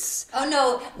voice. Oh,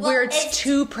 no. Well, where it's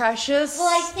too precious. Well,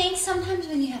 I think sometimes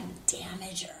when you have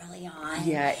damage early on.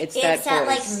 Yeah, it's that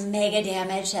voice. Like mega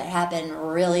damage that happened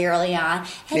really early on.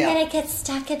 And then it gets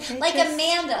stuck in.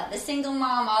 Amanda, the single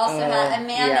mom also has.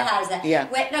 Amanda has that. Yeah.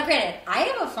 Now, granted, I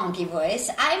have a funky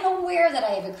voice. I'm aware that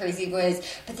I have a crazy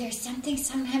voice. But there's something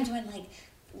sometimes when, like,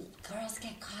 girls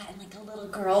get caught in, like, a little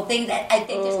girl thing that I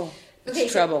think just... Okay,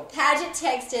 trouble. So Paget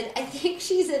texted, I think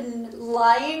she's a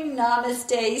lying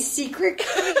namaste secret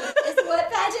queen, is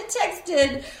what Paget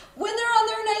texted when they're on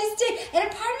their nice date. And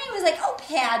a part of me was like, oh,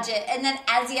 Paget. And then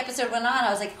as the episode went on,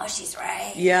 I was like, oh, she's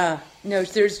right. Yeah. No,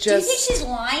 there's just... Do you think she's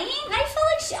lying? I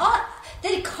feel like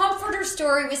the comforter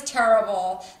story was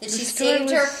terrible. That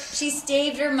she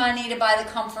saved her money to buy the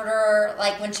comforter,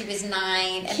 like when she was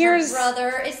 9. And her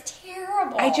brother is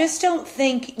terrible. I just don't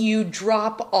think you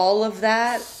drop all of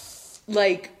that,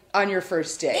 like, on your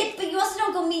first date. But you also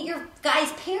don't go meet your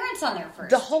guy's parents on their first date.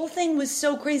 The whole thing was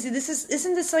so crazy.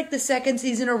 Isn't this like the second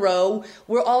season in a row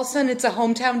where all of a sudden it's a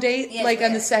hometown date, like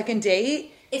on the second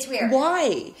date? It's weird.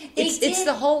 Why? It's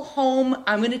the whole home.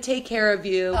 I'm going to take care of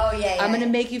you. Oh yeah. I'm going to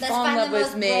make you fall in love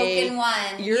with me. Broken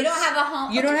one. You don't have a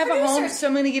home. You don't have a home, so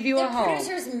I'm going to give you a home. The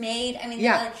producers made. I mean,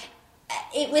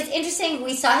 it was interesting.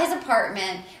 We saw his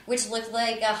apartment, which looked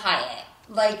like a Hyatt,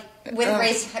 like with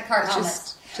race car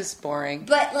helmets. Just boring.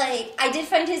 But, like, I did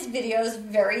find his videos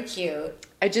very cute.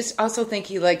 I just also think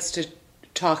he likes to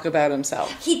talk about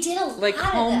himself. He did a lot like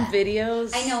home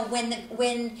videos. I know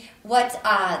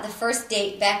the first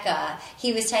date, Becca,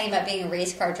 he was talking about being a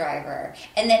race car driver,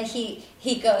 and then he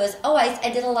goes, oh,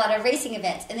 I did a lot of racing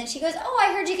events, and then she goes, oh,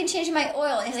 I heard you can change my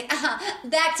oil, and he's like,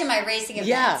 back to my racing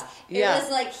events. It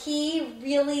was like he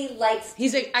really likes.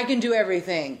 He's like, I can do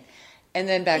everything. And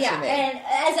then back to me. And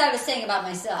as I was saying about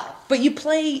myself. But you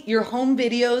play your home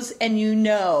videos and you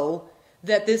know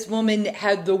that this woman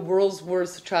had the world's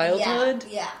worst childhood.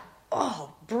 Yeah.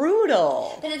 Oh,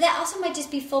 brutal. But that also might just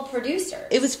be full producer.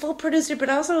 It was full producer, but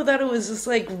I also thought it was just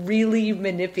like really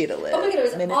manipulative. Oh my God, it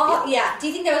was all, yeah. Do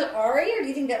you think that was Ari, or do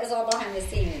you think that was all behind the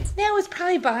scenes? No, it was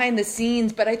probably behind the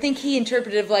scenes, but I think he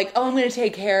interpreted like, oh, I'm going to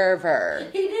take care of her.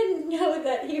 He didn't know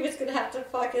that he was going to have to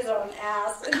fuck his own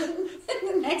ass in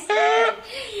the next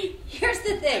day. Here's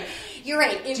the thing. You're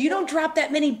right. You don't drop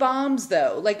that many bombs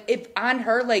though. Like if on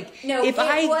her, like no,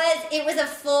 it was a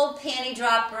full panty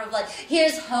dropper of like,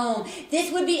 here's home.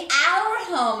 This would be our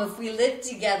home if we lived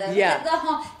together. Yeah. The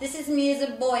home. This is me as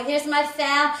a boy. Here's my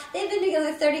fam. They've been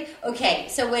together 30. Okay,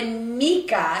 so when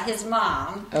Mika, his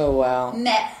mom,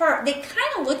 met her, they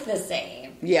kind of look the same.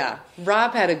 Yeah,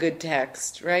 Rob had a good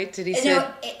text, right? Did he say?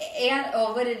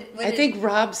 I think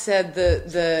Rob said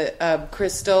the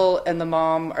Crystal and the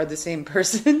mom are the same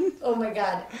person. Oh my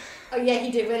God! Oh yeah, he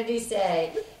did. What did he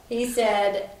say? He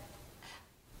said,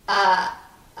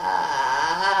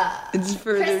 it's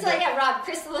further. Crystal, Rob,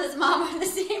 Crystal and his mom are the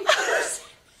same person.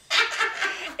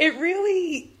 It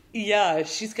really,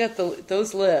 she's got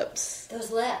those lips.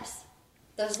 Those lips.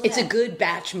 It's a good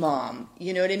batch mom.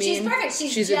 You know what I mean? She's perfect.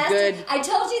 She's a good... I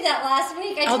told you that last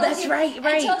week. Right.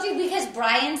 I told you because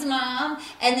Brian's mom,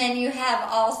 and then you have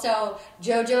also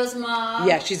JoJo's mom.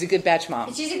 Yeah, she's a good batch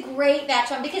mom. She's a great batch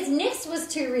mom because Nick's was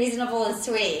too reasonable and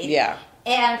sweet. Yeah.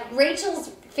 And Rachel's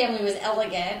family was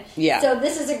elegant. Yeah. So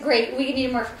this is we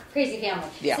need a more crazy family.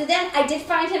 Yeah. So then I did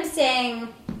find him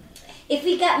saying... If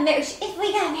we got married,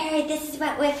 this is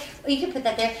what you can put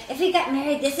that there. If we got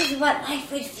married, this is what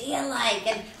life would feel like.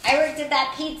 And I worked at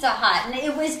that Pizza Hut, and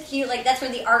it was cute. Like, that's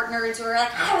where the art nerds were.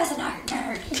 Like, I was an art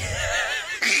nerd.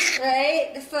 Right?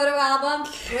 The photo album.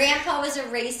 Grandpa was a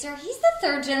racer. He's the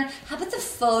third generation. How about the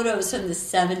photos from the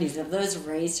 70s of those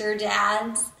racer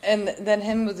dads? And then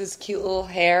him with his cute little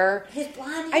hair. His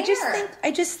blonde hair.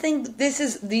 I just think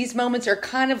these moments are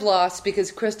kind of lost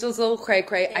because Crystal's a little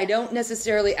cray-cray. Yeah. I don't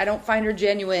find her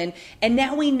genuine. And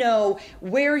now we know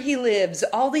where he lives.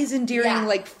 All these endearing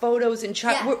like photos and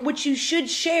which you should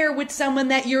share with someone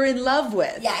that you're in love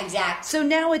with. Yeah, exactly. So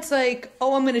now it's like,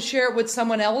 I'm going to share it with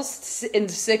someone else in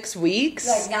 6 weeks.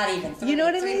 Like, not even 3. You know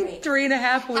what I mean? Weeks.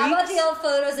 3.5 weeks. How about the old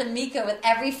photos of Mika with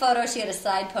every photo she had a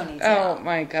side ponytail? Oh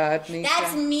my God, Mika.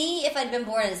 That's me if I'd been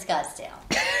born in Scottsdale.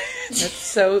 That's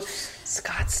so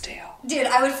Scottsdale. Dude,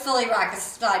 I would fully rock a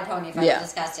side pony if I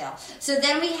was in Scottsdale. So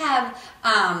then we have...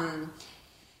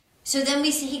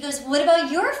 he goes, what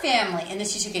about your family? And then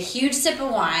she took a huge sip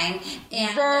of wine. And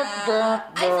I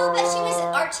felt that she was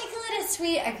articulate and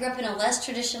sweet. I grew up in a less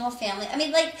traditional family. I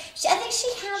mean, like, I think she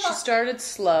started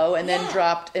slow and then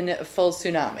dropped in a full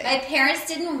tsunami. My parents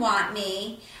didn't want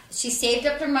me. She saved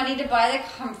up her money to buy the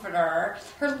comforter.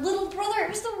 Her little brother, it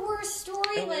was the worst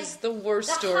story. It was the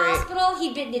worst story. The hospital,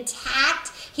 he'd been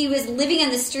attacked. He was living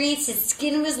on the streets. His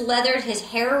skin was leathered. His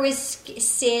hair was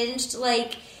singed.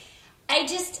 Like... and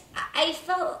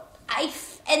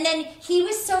then he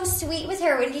was so sweet with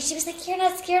her when she was like, you're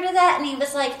not scared of that? And he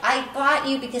was like, I bought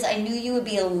you because I knew you would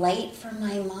be a light for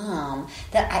my mom,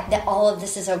 that all of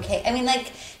this is okay. I mean, like,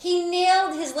 he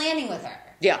nailed his landing with her.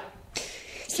 Yeah.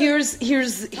 So,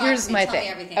 here's my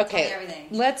thing. Okay,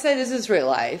 let's say this is real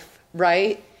life,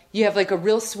 right? You have like a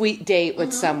real sweet date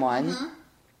with someone.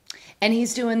 And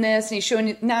he's doing this, and he's showing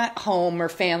you, not home or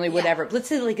family, whatever. Let's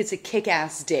say like it's a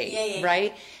kick-ass date,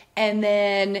 right? And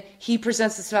then he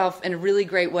presents himself in a really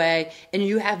great way, and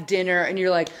you have dinner, and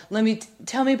you're like,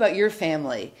 tell me about your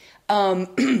family.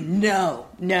 No,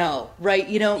 right?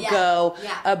 You don't go.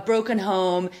 Yeah. A broken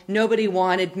home. Nobody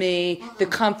wanted me. The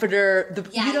comforter.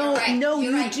 You don't know.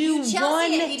 You do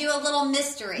one. You do a little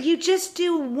mystery. You just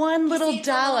do one little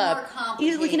dollop.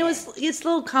 It's a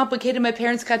little complicated. My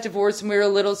parents got divorced when we were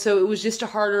little, so it was just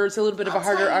it's a little bit of a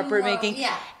harder upbringing.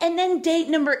 Yeah. And then date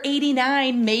number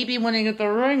 89, maybe when you get the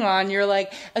ring on, you're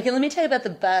like, okay, let me tell you about the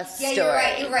bus story.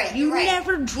 You're right. You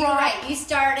never drop. You're right. You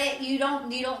start it. You don't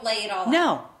lay it all out.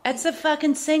 No. That's a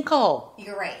fucking sinkhole.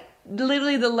 You're right.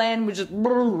 Literally, the land was just...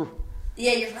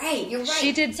 Yeah, you're right.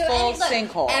 She did full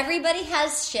sinkhole. Everybody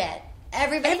has shit.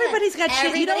 Everybody's got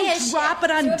shit. You don't drop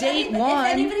it on date one.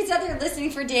 If anybody's out there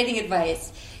listening for dating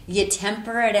advice, you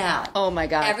temper it out. Oh my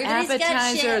God. Everybody's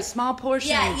appetizer, small portions.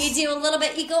 Yeah, you do a little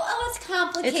bit. You go, it's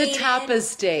complicated. It's a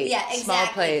tapas date. Yeah, exactly. Small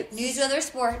plates. News, weather,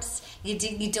 sports. You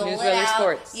dole it out.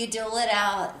 Sports. You dole it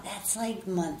out. That's like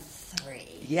month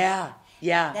 3. Yeah.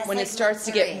 Yeah, that's when like it starts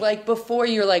to get, like, before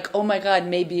you're like, oh my God,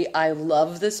 maybe I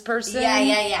love this person.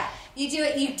 Yeah. You do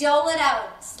it, you dole it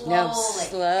out slowly. No,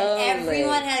 slowly. And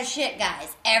everyone has shit, guys.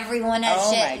 Everyone has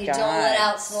shit. You dole it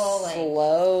out slowly.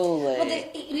 Well,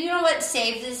 you know what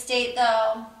saved this date,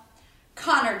 though?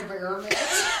 Connor Dwyer. Dude,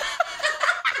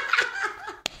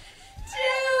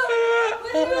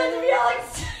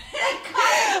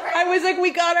 I was like,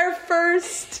 we got our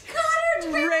first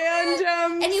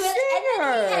random and he singer.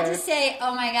 had to say,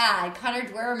 oh my God, Connor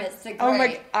Dwermit's the great. Oh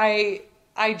my, I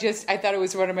thought it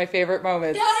was one of my favorite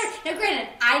moments. Now, granted,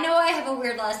 I know I have a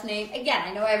weird last name. Again,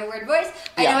 I know I have a weird voice.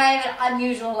 I know I have an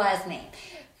unusual last name.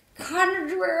 Connor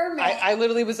Dwermit. I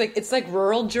literally was like, it's like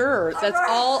rural juror. That's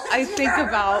all I think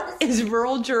about is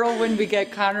rural juror when we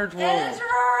get Connor Dwermit. It's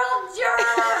rural juror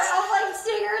of like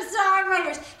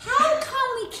singer-songwriters. How come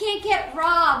we can't get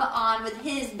Rob on with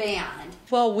his band?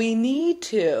 Well, we need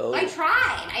to. I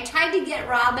tried to get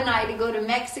Rob and I to go to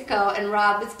Mexico, and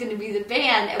Rob was going to be the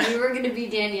band, and we were going to be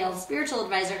Danielle's spiritual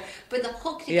advisor. But the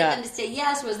hook to get them to say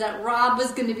yes was that Rob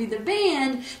was going to be the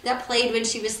band that played when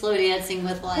she was slow dancing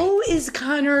with like... Who is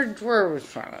Connor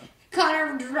Dwermit?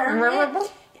 Connor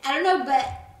Dwermit? I don't know, but...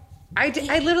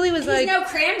 I literally was like... He's no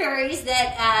Cranberries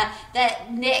that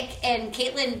Nick and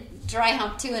Caitlin dry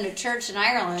humped to in a church in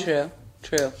Ireland. True.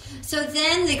 True. So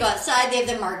then they go outside. They have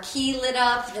the marquee lit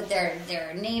up. That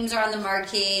their names are on the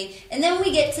marquee. And then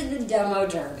we get to the demo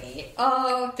derby.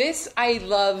 Oh, this I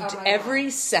loved every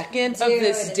second of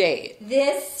this date.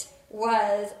 This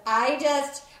was I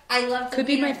loved. Could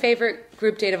be my favorite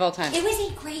group date of all time. It was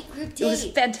a great group date. It was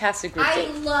a fantastic group date.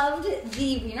 I loved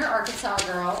the Wiener, Arkansas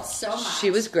girl so much. She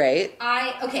was great.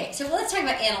 So let's talk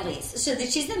about Annalise. So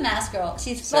she's the mask girl.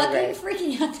 She's so fucking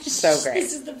freaking out. So great.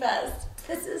 This is the best.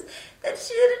 That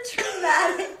she had a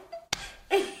traumatic.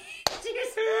 She was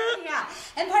freaking out.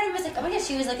 And part of me was like, oh my gosh,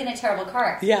 she was like in a terrible car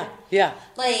accident. Yeah.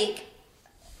 Like.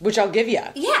 Which I'll give you.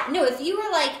 Yeah, no, if you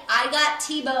were like, I got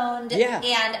T-boned and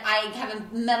I have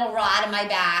a metal rod in my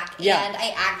back and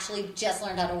I actually just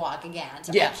learned how to walk again,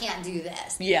 so I can't do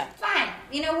this. Yeah. Fine.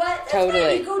 You know what? That's totally.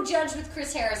 fine. You go judge with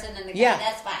Chris Harrison and the guy.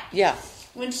 That's fine. Yeah.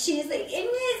 When she's like, it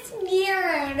was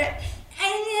weird.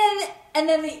 And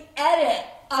then the edit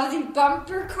of the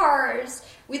bumper cars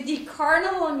with the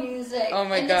carnival music. Oh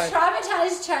my and God. The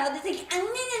traumatized child is like, I'm in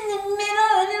the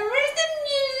middle and then where's the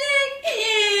music?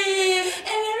 And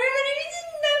everybody's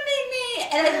bumping me.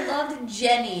 And I loved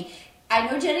Jenny. I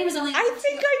know Jenny was only... I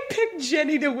think I picked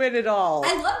Jenny to win it all.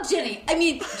 I love Jenny. I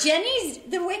mean, Jenny's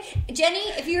the way... Jenny,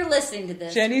 if you're listening to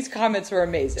this... Jenny's comments were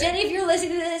amazing. Jenny, if you're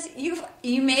listening to this,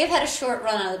 you may have had a short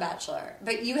run on The Bachelor,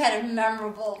 but you had a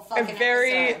memorable fucking episode. A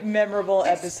very memorable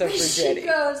episode for Jenny. She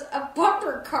goes, a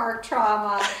bumper car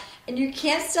trauma, and you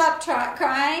can't stop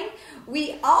crying.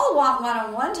 We all want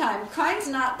one-on-one time. Crying's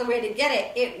not the way to get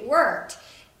it. It worked.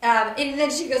 And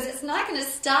then she goes, it's not going to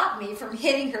stop me from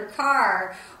hitting her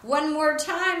car. One more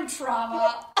time,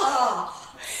 trauma.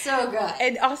 Oh, so good.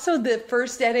 And also the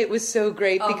first edit was so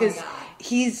great because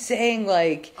he's saying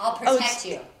like... I'll protect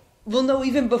you. Well, no,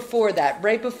 even before that,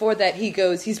 right before that,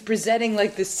 he's presenting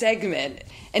like the segment.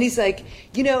 And he's like,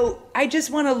 I just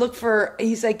want to look for,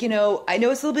 he's like, I know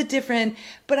it's a little bit different,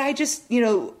 but I just,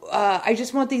 I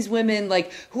just want these women,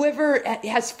 like, whoever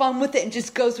has fun with it and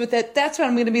just goes with it, that's what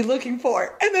I'm going to be looking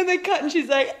for. And then they cut and she's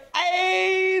like,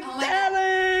 hey,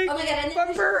 darling. Oh my God. And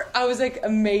bumper. I was like,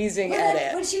 amazing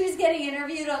edit. When she was getting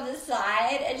interviewed on the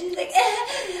side, and she's like,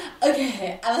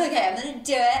 okay, I'm going to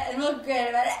do it, and we'll great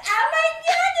about it. Oh my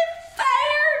God, the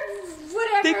fire,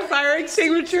 whatever. Big fire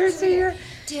extinguishers here.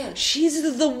 Dude. She's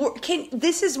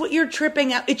this is what you're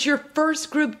tripping out. It's your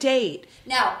first group date.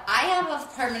 Now, I have a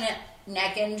permanent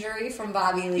neck injury from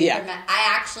Bobby Lee. Yeah. I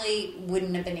actually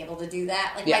wouldn't have been able to do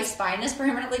that. Like, my spine is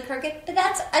permanently crooked, but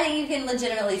I think you can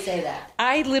legitimately say that.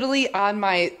 I literally I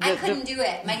couldn't do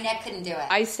it. My neck couldn't do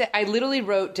it. I literally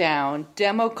wrote down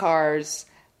demo cars.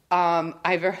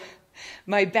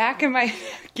 My back and my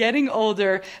getting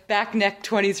older, back, neck,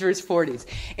 20s versus 40s.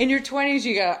 In your 20s,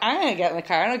 you go, I'm going to get in the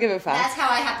car. I don't give a fuck. That's how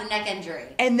I have the neck injury.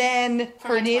 And then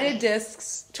herniated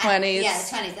discs, 20s. Yeah,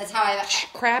 the 20s. That's how I...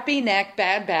 Crappy neck,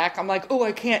 bad back. I'm like, oh,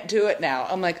 I can't do it now.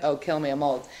 I'm like, oh, kill me. I'm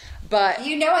old. But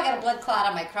I got a blood clot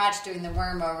on my crotch doing the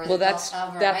worm over the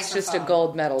that's just a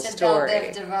gold medal story.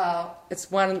 It's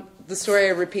the story I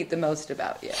repeat the most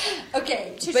about. Yeah.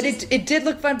 Okay. But it did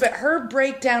look fun. But her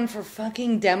breakdown for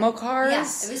fucking demo cars. Yeah,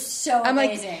 it was so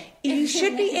amazing. Like, you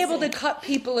should be able to cut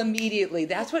people immediately.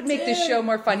 That's what makes this show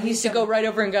more fun. He used to go right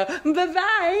over and go, bye-bye.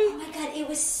 Oh my God, it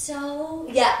was so...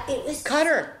 Yeah, it was... Cut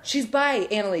her. She's bye,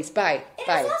 Annalise. Bye. It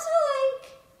bye. was also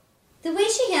like... The way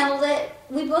she handled it,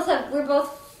 we're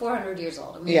both 400 years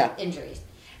old. And we have injuries.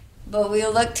 But we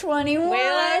look 21.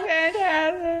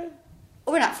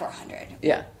 We're not 400.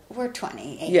 Yeah. We're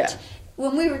 28. Yeah.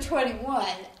 When we were 21,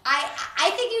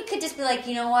 I think you could just be like,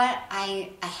 you know what?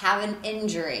 I have an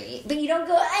injury. But you don't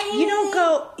go... You don't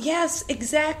go... Yes,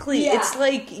 exactly. Yeah. It's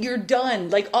like you're done.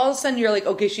 Like all of a sudden you're like,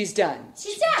 okay, she's done.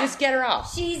 She's done. Just get her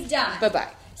off. She's done. Bye-bye.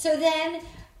 So then...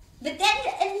 But then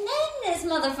this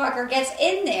motherfucker gets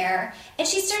in there and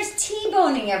she starts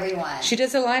T-boning everyone. She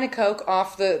does a line of coke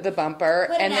off the bumper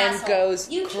and then asshole. goes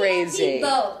you crazy. Can't be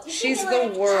both. She's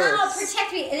the worst. Oh,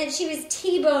 protect me! And then she was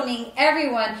T-boning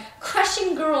everyone,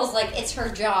 crushing girls like it's her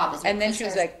job. And then she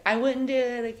was like, "I wouldn't do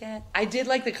it again." I did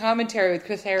like the commentary with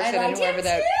Chris Harrison and whoever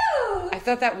that. Too. I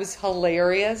thought that was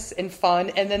hilarious and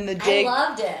fun. And then the dig. I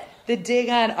loved it. The dig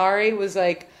on Ari was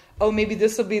like, oh, maybe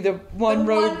this will be the one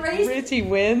race he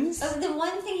wins. Oh, the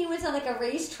one thing he wins on like a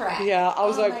racetrack. Yeah, I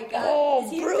was like, my God. oh,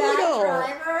 is he brutal.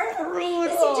 That driver? Brutal.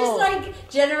 Is he just like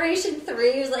Generation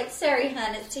 3? He was like, sorry,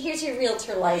 hon, here's your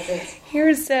realtor license.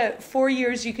 Here's 4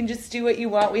 years, you can just do what you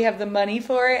want. We have the money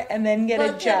for it, and then get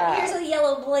a job. Here's a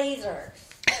yellow blazer.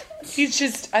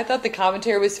 I thought the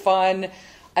commentary was fun.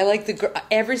 I like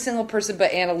every single person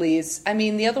but Annalise. I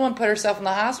mean, the other one put herself in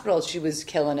the hospital. She was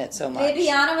killing it so much.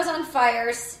 Bibiana was on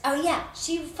fire. Oh, yeah.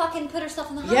 She fucking put herself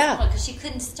in the hospital because she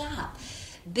couldn't stop.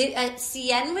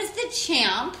 Sienne was the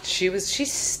champ.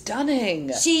 She's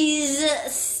stunning. She's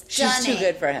stunning. She's too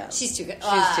good for him. She's too good.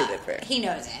 She's too good for him. He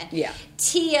knows it. Yeah.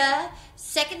 Tia,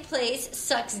 second place,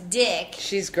 sucks dick.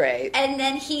 She's great. And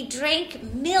then he drank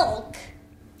milk.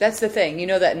 That's the thing. You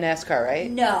know that in NASCAR, right?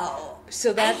 No.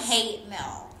 So I hate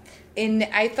milk.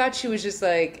 I thought she was just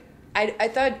like... I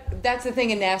thought that's the thing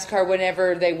in NASCAR.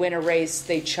 Whenever they win a race,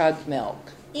 they chug milk.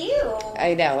 Ew.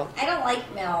 I know. I don't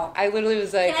like milk. I literally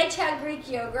was like... Can I chug Greek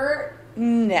yogurt?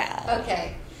 No.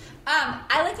 Okay.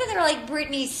 I like that they're like,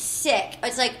 Britney's sick.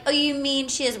 It's like, oh, you mean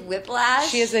she has whiplash?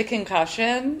 She has a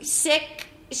concussion? Sick?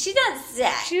 She's not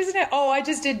sick. She doesn't. I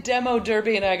just did demo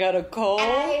derby and I got a cold.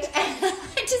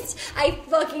 I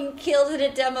fucking killed it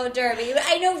at demo derby.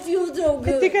 I don't feel so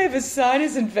good. I think I have a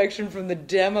sinus infection from the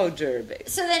demo derby.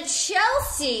 So then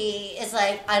Chelsea is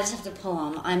like, I just have to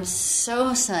pull him. I'm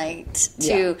so psyched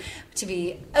to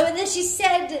be. Oh, and then she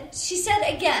said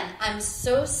again, I'm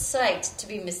so psyched to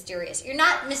be mysterious. You're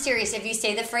not mysterious if you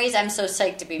say the phrase, I'm so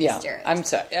psyched to be mysterious. I'm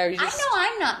sorry. I know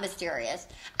I'm not mysterious.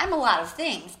 I'm a lot of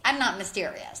things. I'm not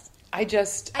mysterious. I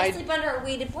sleep under a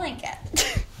weighted blanket.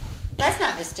 That's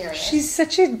not mysterious. She's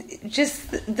such a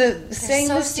saying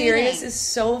so mysterious soothing. Is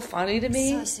so funny to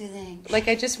me. So soothing. Like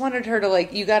I just wanted her to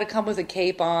you got to come with a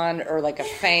cape on or like a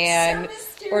fan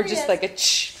or just like a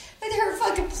with her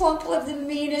fucking plump lip, the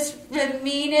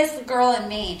meanest girl in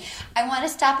Maine. I want to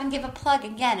stop and give a plug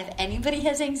again. If anybody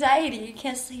has anxiety, you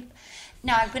can't sleep.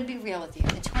 Now, I'm going to be real with you.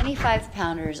 The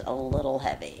 25-pounder is a little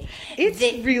heavy. It's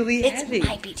really heavy. It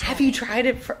might be too Have you tried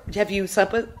it? Have you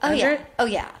slept with under it? Oh,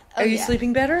 yeah. Are you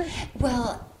sleeping better?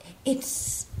 Well,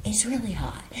 it's really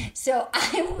hot. So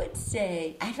I would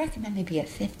say, I'd recommend maybe a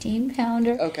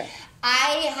 15-pounder. Okay.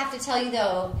 I have to tell you,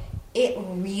 though, it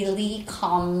really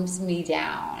calms me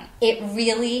down. It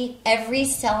really, every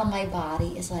cell in my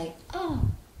body is like, oh,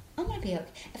 I'm going to be okay.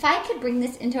 If I could bring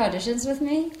this into auditions with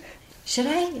me... Should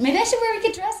I? Maybe I should wear a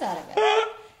good dress out of it.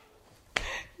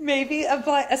 Maybe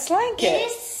a slanket.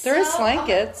 There are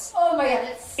slankets. Oh my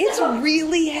god, it's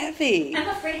really heavy. I'm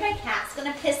afraid my cat's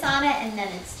gonna piss on it, and then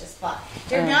it's just fun.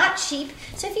 They're not cheap,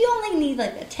 so if you only need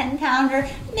like a 10-pounder,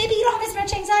 maybe you don't have as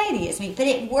much anxiety as me. But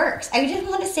it works. I just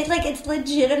want to say it's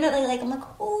legitimately I'm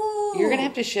like, ooh. You're gonna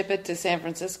have to ship it to San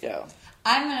Francisco.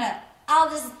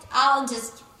 I'll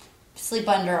just sleep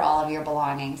under all of your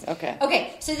belongings.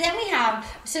 Okay, so then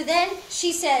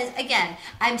she says, again,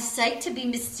 I'm psyched to be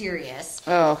mysterious.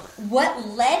 Oh. What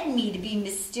led me to be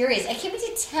mysterious? I can't wait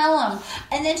to tell him.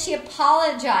 And then she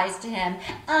apologized to him.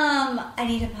 I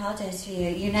need to apologize for you.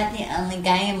 You're not the only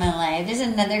guy in my life. There's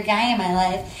another guy in my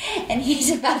life, and he's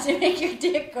about to make your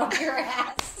dick go up your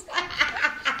ass.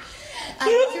 A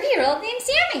 3-year-old named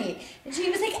Sammy. And she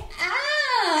was like,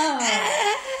 ow.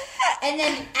 And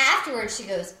then afterwards she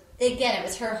goes, again, it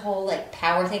was her whole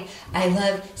power thing. I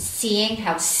love seeing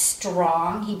how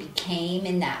strong he became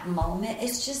in that moment.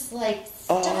 It's just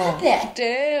stop it.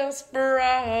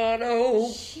 Desperado.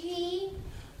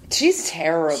 She's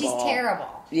terrible. She's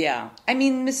terrible. Yeah. I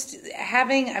mean,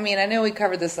 I know we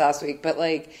covered this last week, but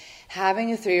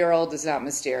having a 3-year-old is not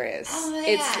mysterious. Oh,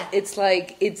 yeah. It's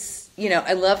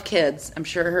I love kids. I'm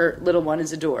sure her little one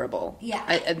is adorable. Yeah.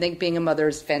 I think being a mother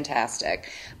is fantastic.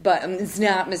 But it's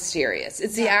not mysterious.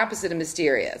 It's the opposite of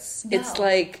mysterious. No. It's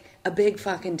like a big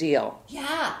fucking deal.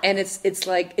 Yeah. And it's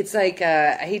like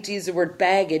I hate to use the word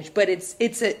baggage, but it's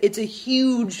a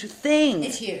huge thing.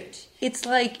 It's huge. It's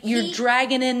like you're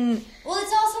dragging in. Well,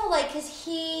 it's also because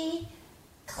he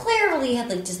clearly had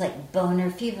just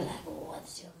boner fever.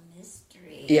 What's your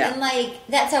mystery? Yeah. And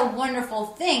that's a wonderful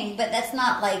thing, but that's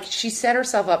not She set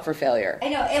herself up for failure. I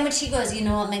know. And when she goes, you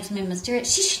know what makes me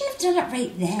mysterious? She shouldn't have done it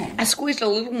right then. I squeezed a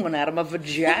little one out of my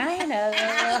vagina.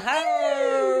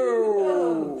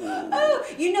 Oh,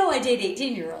 you know I date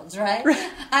 18-year-olds, right?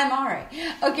 I'm all right.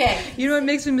 Okay. You know what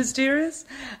makes me mysterious?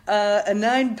 A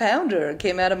 9-pounder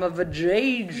came out of my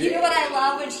vajayjay. You know what I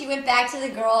love when she went back to the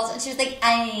girls and she was like,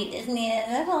 I need this,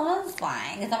 that's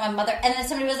fine. It's not my mother. And then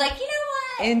somebody was like, you know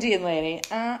what? Indian lady.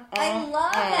 I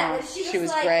love that. She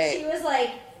was great. She was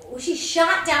she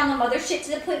shot down the mother shit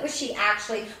to the point where she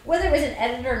actually, whether it was an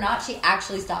editor or not, she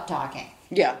actually stopped talking.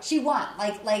 Yeah. She won.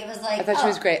 It was I thought she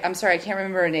was great. I'm sorry, I can't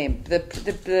remember her name.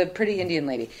 The pretty Indian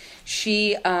lady.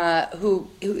 She who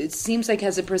it seems like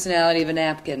has a personality of a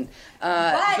napkin.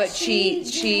 But she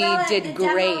did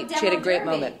great. She had a great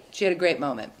moment. She had a great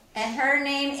moment. And her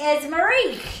name is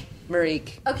Marique.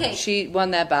 Okay. She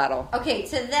won that battle. Okay,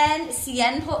 so then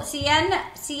Sienne or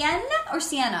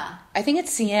Sienna? I think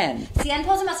it's Sienne. Sienne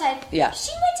pulls him outside. Yeah.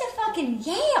 She went to fucking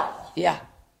Yale. Yeah.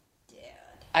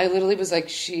 I literally was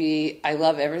like, I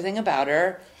love everything about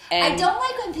her. I don't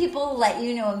like when people let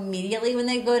you know immediately when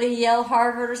they go to Yale,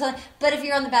 Harvard, or something. But if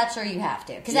you're on The Bachelor, you have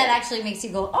to, because that actually makes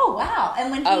you go, "Oh wow!"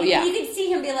 And when you could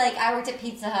see him be like, "I worked at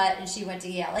Pizza Hut and she went to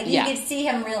Yale." Like you could see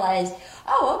him realize,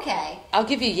 "Oh, okay." I'll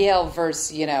give you Yale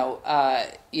versus I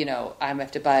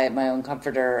have to buy my own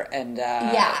comforter, and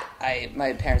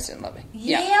my parents didn't love me.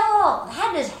 Yale,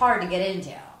 that is hard to get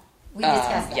into. We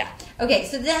discussed that. Yeah. Okay,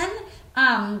 so then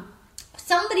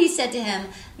somebody said to him,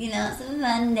 it's a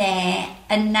Monday,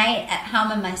 a night at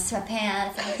home in my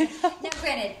sweatpants. Now,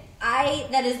 granted,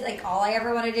 that is like all I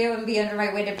ever want to do and be under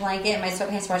my weighted blanket and my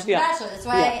sweatpants watching The Bachelor. That's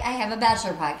why I have a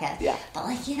Bachelor podcast. Yeah. But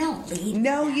like, you don't lead.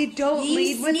 No, you don't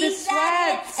lead with the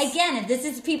sweats. Again, if this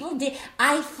is people did,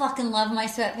 I fucking love my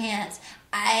sweatpants.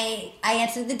 I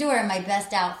answered the door in my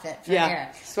best outfit for Aaron.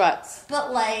 Sweats.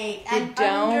 But like, I'm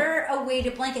under a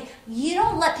weighted blanket. You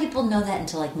don't let people know that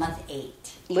until like month 8.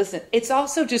 Listen, it's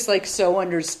also just like so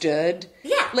understood.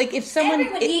 Yeah. Like if someone...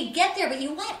 you get there, but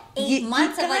you want 8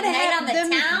 months of like night on the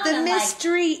town. The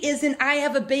mystery isn't I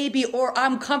have a baby or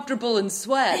I'm comfortable in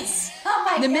sweats.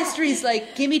 The mystery's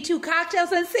like, give me 2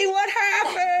 cocktails and see what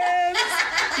happens.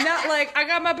 Not like, I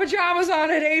got my pajamas on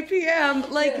at 8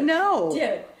 p.m. Like, no.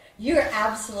 Dude. You're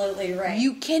absolutely right.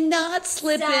 You cannot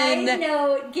slip in. Side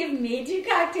note, give me 2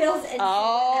 cocktails and see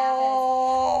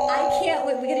what happens. I can't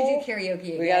wait. We got to do karaoke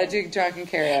again. We got to do drunken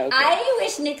karaoke. I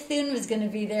wish Nick Thune was going to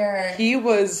be there. He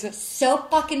was so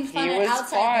fucking fun. He was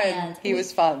outside fun. bands. He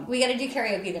was fun. We got to do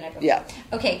karaoke the night before. Yeah.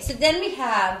 Okay, so then we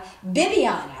have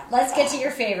Bibiana. Let's get to your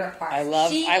favorite part. I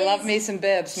love me some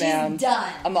bibs, man. She's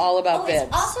done. I'm all about bibs.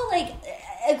 It's also like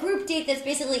a group date that's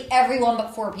basically everyone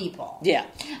but 4 people. Yeah.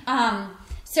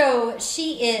 So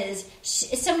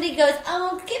somebody goes,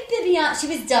 "Oh, get Bibiana." She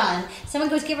was done. Someone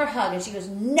goes, "Give her a hug." And she goes,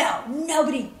 "No,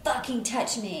 nobody fucking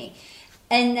touch me."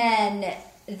 And then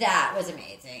that was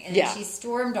amazing. And then she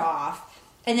stormed off.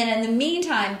 And then in the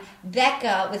meantime,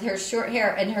 Becca, with her short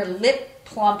hair and her lip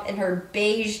plump and her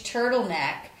beige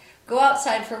turtleneck, go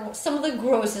outside for some of the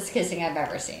grossest kissing I've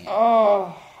ever seen.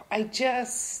 Oh, I don't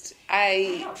trust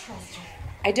her.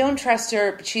 I don't trust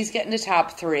her, but she's getting to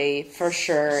top 3 for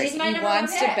sure. She's my number 1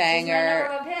 pick. He wants to bang her.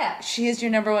 She's my number 1 pick. She is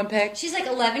your number 1 pick? She's like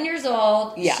 11 years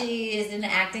old. Yeah. She is in an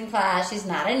acting class. She's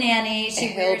not a nanny.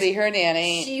 He'll be her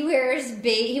nanny. She wears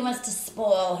he wants to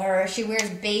spoil her. She wears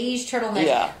beige turtleneck.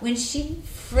 Yeah. When she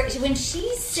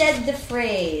said the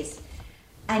phrase,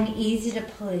 "I'm easy to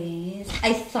please,"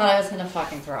 I thought I was going to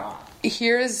fucking throw up.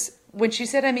 When she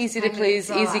said, "I'm easy to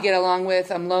please, easy to get along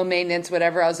with, I'm low maintenance,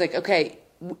 whatever," I was like, okay,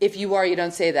 if you are, you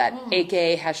don't say that.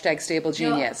 AKA #stable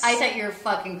genius. No, I thought you were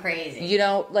fucking crazy. You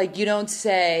don't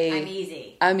say I'm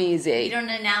easy. I'm easy. You don't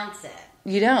announce it.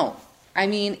 You don't. I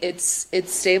mean, it's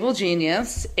stable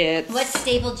genius. What's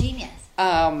stable genius?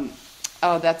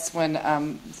 That's when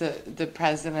the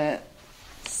president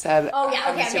said. Oh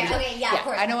yeah, okay, yeah, of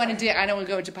course. I don't want to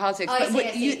go into politics, but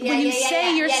when you you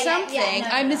say you're something,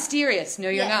 I'm mysterious. No,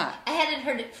 you're not. I hadn't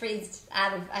heard it phrased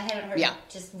out of. I hadn't heard it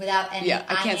just without any. Yeah,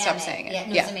 I can't stop saying it. Yeah,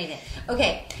 no, it's amazing.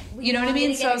 Okay, you know what I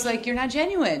mean. So I was like, you're not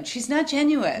genuine. She's not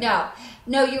genuine.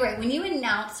 No, you're right. When you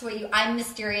announce I'm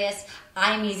mysterious,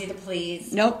 I'm easy to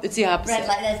please. Nope, it's the opposite.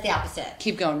 That's the opposite.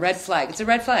 Keep going. Red flag. It's a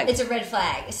red flag. It's a red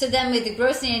flag. So then with the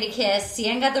gross nanny kiss,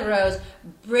 Cian got the rose.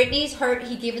 Brittany's hurt.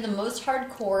 He gave her the most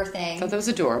hardcore thing. I thought that was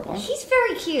adorable. He's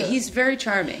very cute. He's very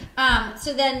charming.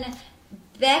 So then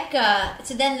Becca,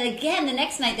 again, the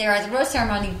next night there at the rose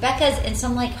ceremony, Becca's in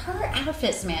some, like, her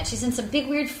outfits, man. She's in some big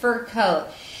weird fur coat.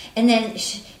 And then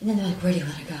they're like, "Where do you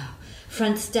want to go?"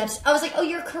 Front steps. I was like, "Oh,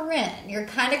 you're Corinne. You're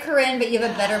kind of Corinne, but you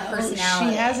have a better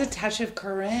personality." She has a touch of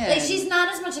Corinne. Like, she's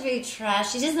not as much of a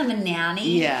trash. She doesn't have a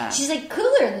nanny. Yeah. She's, like,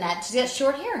 cooler than that. She's got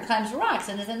short hair and climbs rocks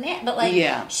and is a nanny. But, like,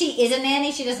 she is a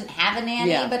nanny. She doesn't have a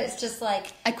nanny. Yeah. But it's just, like...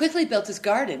 I quickly built this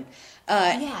garden.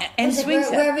 And swing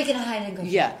set. Where are we going to hide and go?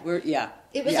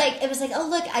 It was like, oh,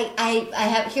 look, I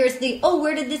have, here's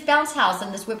where did this bounce house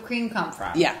and this whipped cream come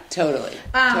from? Yeah, totally.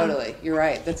 Totally. You're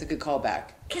right. That's a good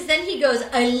callback. Because then he goes,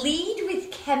 "I lead with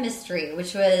chemistry,"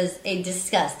 which was a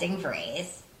disgusting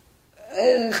phrase.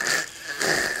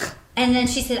 And then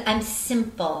she said, "I'm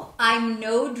simple. I'm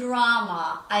no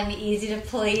drama. I'm easy to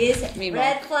please."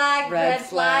 Red flag, red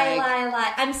flag.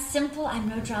 Lie. I'm simple. I'm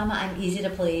no drama. I'm easy to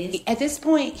please. At this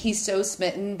point, he's so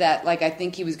smitten that, like, I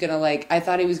think he was going to, I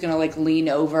thought he was going to, lean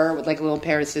over with, a little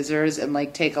pair of scissors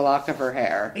and, take a lock of her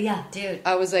hair. Yeah, dude.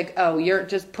 I was like, oh, you're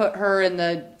just put her in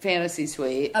the fantasy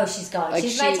suite. Oh, she's gone.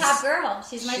 She's my top girl.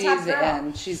 She's my top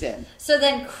girl. She's in. So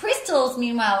then Crystal's,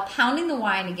 meanwhile, pounding the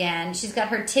wine again. She's got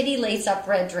her titty lace-up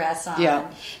red dress on.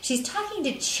 Yeah. She's talking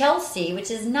to Chelsea, which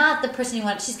is not the person you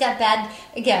want. She's got bad...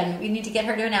 Again, we need to get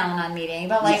her to an Al-Anon meeting.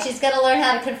 But, she's got to learn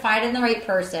how to confide in the right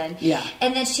person. Yeah.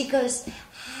 And then she goes...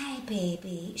 "Hi,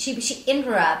 baby. She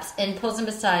interrupts and pulls him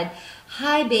aside.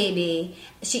 Hi, baby.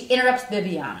 She interrupts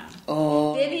Bibiana.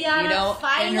 Oh, Bibiana, you don't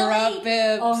finally. interrupt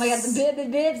Bibs. Oh my God,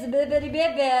 the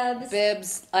Bibs.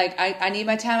 Bibs, like, I need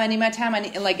my time,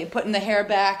 and like putting the hair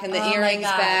back and the earrings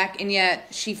back, and yet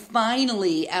she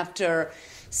finally, after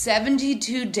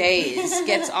 72 days,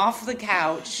 gets off the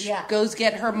couch, goes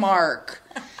get her mark.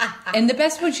 And the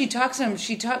best when she talks to him,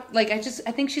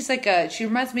 I think she's like she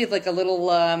reminds me of like a little,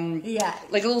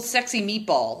 like a little sexy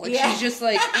meatball. Like she's just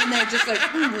like in there, just like,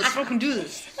 let's fucking do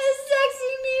this. A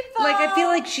sexy meatball. Like I feel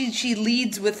like she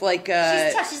leads with like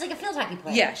she's tough. She's like a field hockey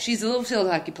player. Yeah, she's a little field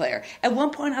hockey player. At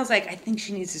one point, I was like, I think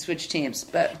she needs to switch teams,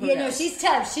 but who knows? No, she's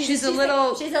tough. She's a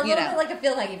little bit like a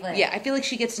field hockey player. Yeah, I feel like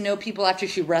she gets to know people after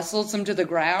she wrestles them to the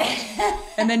ground,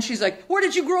 and then she's like, "Where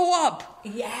did you grow up?"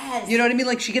 Yes. You know what I mean?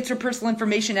 Like she gets her personal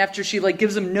information after she like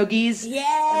gives them noogies.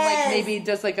 Yes. And like maybe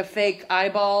does like a fake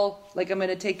eyeball, like I'm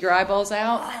gonna take your eyeballs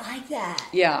out. Oh, I like that.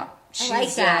 Yeah. I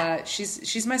like that.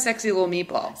 She's my sexy little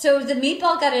meatball. So the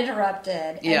meatball got interrupted,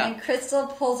 and Yeah. then Crystal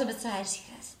pulls him aside. She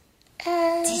goes,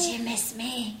 "Did you miss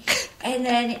me?" And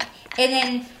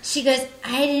then she goes,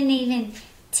 "I didn't even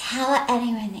tell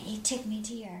anyone that you took me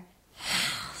to your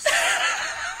house."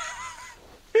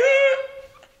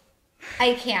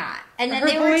 I can't. And then Her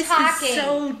they were voice is talking.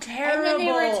 so terrible. And then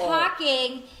they were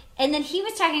talking, and then he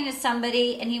was talking to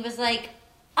somebody, and he was like,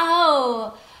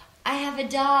 "Oh, I have a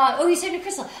dog." Oh, he's talking to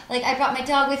Crystal. Like, I brought my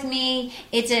dog with me.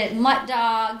 It's a mutt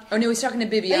dog. Oh no, he's talking to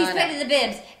Bibiana. Oh, he's talking to the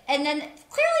Bibs. And then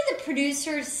clearly the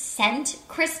producers sent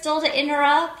Crystal to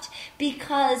interrupt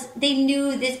because they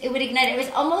knew this it would ignite. It was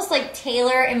almost like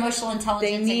Taylor emotional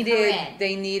intelligence.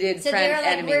 They needed so friend they were like,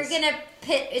 enemies. we're gonna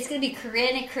pit. It's gonna be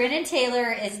Corinne and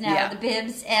Taylor is now the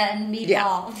Bibs and Meatball.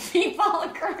 Yeah. Meatball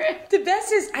and Corinne. The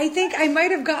best is, I think I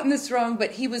might have gotten this wrong,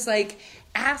 but he was like,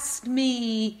 "Ask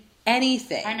me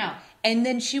anything." I know. And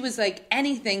then she was like,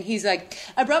 "Anything." He's like,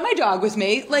 "I brought my dog with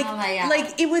me." Like, Oh my God.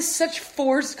 like it was such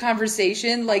forced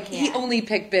conversation. Like he only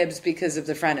picked Bibs because of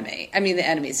the frenemy. I mean, the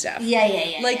enemy stuff.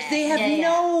 Yeah. Like they have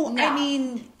No. I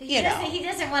mean, He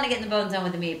doesn't want to get in the bone zone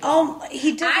with the meatball. Oh,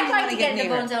 he doesn't I'd want like to to get in the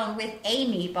near bone zone with a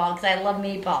meatball because I love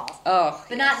meatballs. Oh,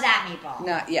 But not that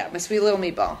meatball. my sweet little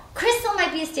meatball. Crystal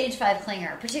might be a stage 5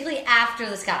 clinger, particularly after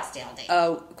the Scottsdale date.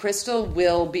 Oh, Crystal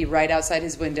will be right outside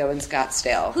his window in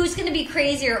Scottsdale. Who's going to be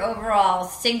crazier overall?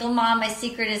 Single mom, my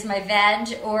secret is my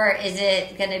veg, or is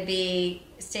it going to be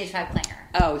stage 5 clinger?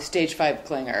 Oh, stage 5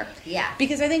 clinger. Yeah.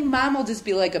 Because I think mom will just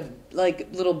be like a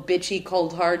little bitchy,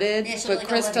 cold-hearted. Yeah, she'll but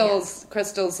like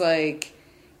Crystal's like,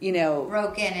 you know,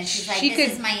 broken, and she's like,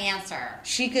 this is my answer.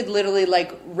 She could literally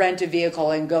like rent a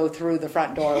vehicle and go through the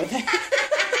front door with it.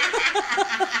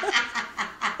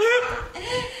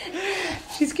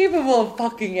 She's capable of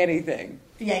fucking anything.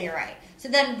 Yeah, you're right. So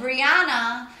then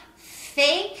Brianna,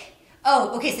 fake.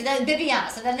 Oh, okay. So then Bibiana.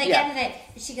 So then they get into it.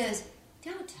 And she goes,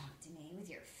 "Don't talk to me with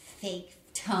your fake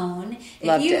tone.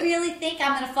 If you really think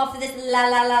I'm gonna fall for this, la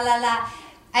la la la la."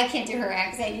 I can't do her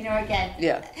accent. You know, again.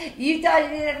 Yeah. You thought you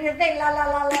did your thing, la la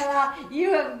la la la.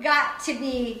 You have got to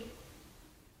be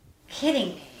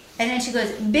kidding me. And then she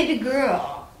goes, "Baby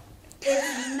girl,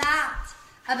 it's not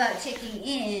about checking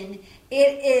in.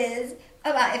 It is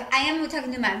about if I am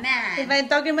talking to my man. If I'm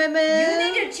talking to my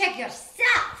man, you need to check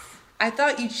yourself." I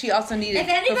thought she also needed. If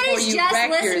anybody's just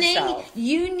listening, yourself.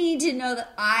 you need to know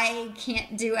that I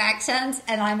can't do accents,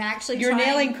 and I'm actually You're trying.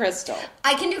 nailing Crystal.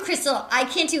 I can do Crystal. I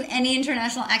can't do any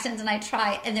international accents, and I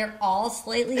try, and they're all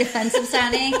slightly offensive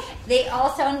sounding. They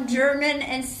all sound German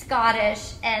and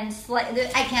Scottish, and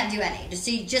I can't do any.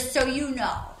 Just so you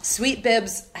know. Sweet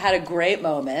Bibs had a great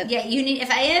moment. Yeah, you need.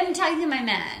 If I am talking to my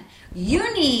man,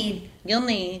 you'll need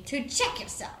to check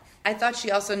yourself. I thought she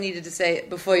also needed to say it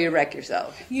before you wreck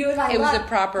yourself. You know what I It love? was a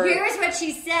proper. Here's what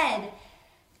she said,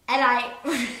 and I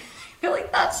really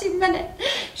thought she meant it.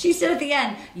 She said at the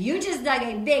end, "You just dug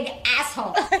a big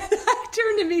asshole." I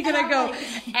turned to me and I go,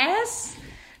 "Ass?"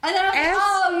 And then I was like,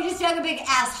 "Oh, you just dug a big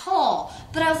asshole."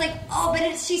 But I was like, "Oh,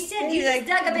 but she said you just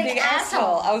dug a big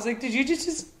asshole." I was like, "Did you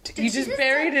just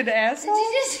buried an asshole?"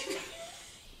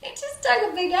 You just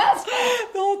dug a big asshole.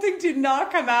 The whole thing did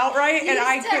not come out right, and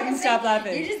I couldn't stop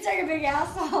laughing. You just dug a big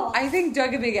asshole. I think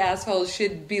 "dug a big asshole"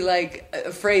 should be like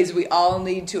a phrase we all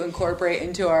need to incorporate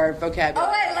into our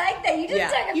vocabulary. Oh, I like that. You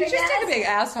just dug a big asshole. You just dug a big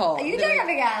asshole. You dug a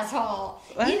big asshole.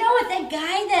 What? You know what? That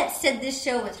guy that said this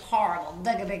show was horrible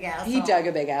dug a big asshole. He dug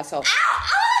a big asshole. Ow!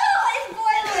 Oh, it's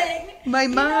boiling. My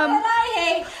mom. You know what I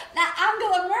hate? Now,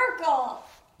 Angela Merkel.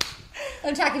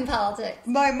 I'm talking politics.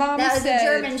 My mom that was said... the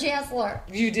German chancellor.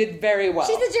 You did very well.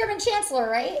 She's the German chancellor,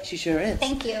 right? She sure is.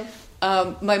 Thank you.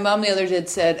 My mom the other day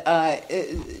said,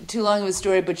 too long of a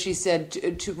story, but she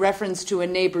said, to reference to a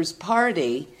neighbor's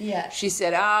party, she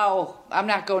said, oh, I'm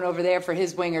not going over there for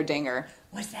his winger dinger.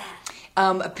 What's that?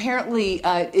 Apparently,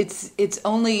 it's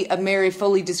only a Mary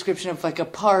Foley description of like a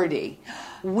party.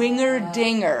 Winger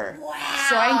dinger. Wow.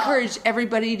 So I encourage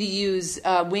everybody to use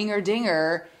winger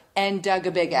dinger and Doug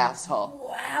a big asshole.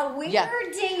 Wow, winger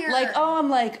dinger. Like,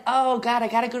 oh God, I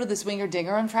gotta go to this winger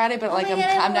dinger on Friday, but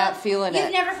I'm not feeling it.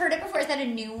 You've never heard it before? Is that a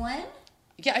new one?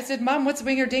 Yeah, I said, Mom, what's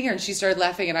winger dinger? And she started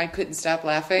laughing, and I couldn't stop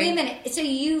laughing. Wait a minute. So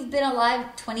you've been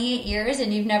alive 28 years,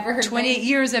 and you've never heard 28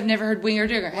 years, I've never heard winger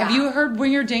dinger. Wow. Have you heard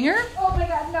winger dinger? Oh my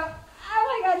God, no.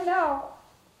 Oh my God, no.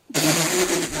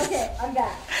 Okay, I'm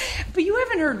back. But you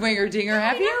haven't heard winger dinger,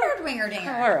 have you? I've never heard winger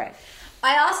dinger. Oh, all right.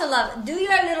 I also love, do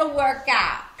your little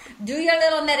workout. Do your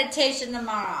little meditation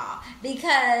tomorrow.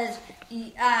 Because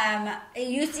you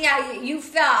see how you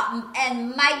felt, and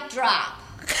mic drop.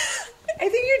 I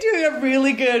think you're doing a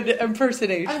really good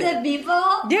impersonation. Of the people?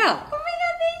 Yeah. Oh my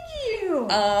God,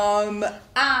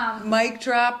 thank you. Mic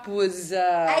drop was,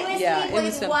 I was sleeping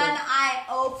with something. one eye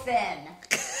open.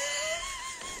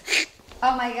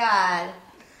 Oh my God.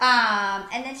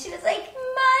 And then she was like,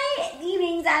 my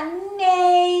evening's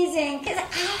amazing because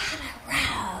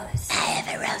I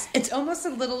have a rose. It's almost a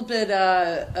little bit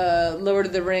Lord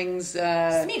of the Rings.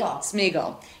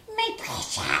 Smeagol. My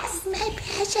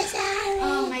precious Harry.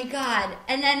 Oh my God.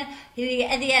 And then at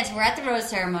the end, so we're at the rose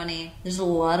ceremony. There's a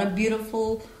lot of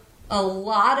beautiful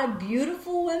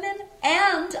women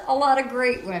and a lot of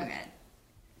great women.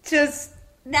 Just,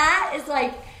 that is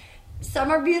like,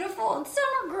 some are beautiful and some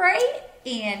are great.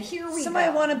 And here we some go. I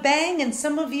want to bang, and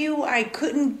some of you I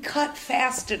couldn't cut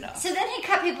fast enough. So then he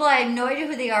cut people I had no idea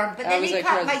who they are, but then he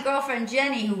cut my girlfriend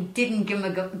Jenny, who didn't give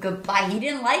him a goodbye. He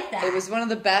didn't like that. It was one of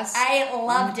the best. I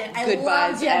loved it.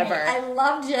 Goodbyes ever. I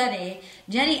love Jenny.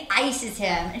 Jenny ices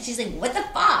him, and she's like, "What the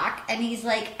fuck?" And he's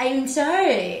like, "I'm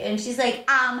sorry." And she's like,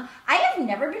 I have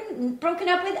never been broken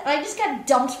up with. I just got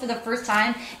dumped for the first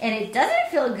time, and it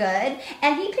doesn't feel good."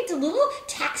 And he picked a little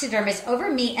taxidermist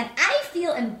over me, and I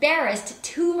feel embarrassed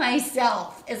to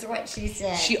myself, is what she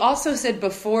said. She also said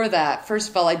before that, first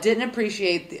of all, I didn't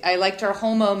appreciate, I liked her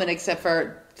whole moment except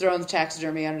for throwing the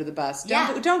taxidermy under the bus.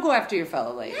 Don't go after your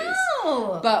fellow ladies.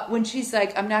 No. But when she's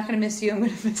like, I'm not going to miss you, I'm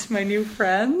going to miss my new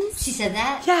friends. She said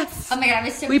that? Yes. Oh my God, I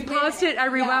was so We paused it, I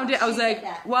rewound it, I was like,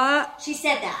 what? She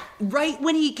said that. Right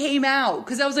when he came out.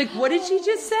 Because I was like, what did she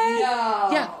just say? No.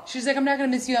 Yeah. She's like, I'm not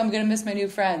going to miss you, I'm going to miss my new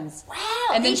friends. Wow.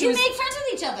 And then they do make friends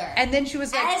with each other. And then she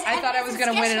was like, I thought I was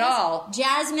going to win it all.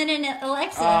 Jasmine and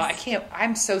Alexis. Oh, I can't.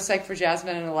 I'm so psyched for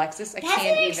Jasmine and Alexis. That's can't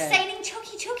an even. exciting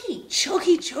choky.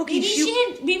 Choky.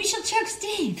 Maybe she'll choke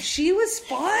Steve. She was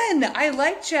fun. I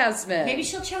like Jasmine. Maybe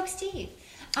she'll choke Steve.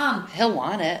 He'll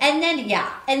want it. And then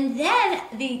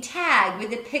the tag with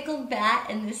the pickled bat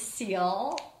and the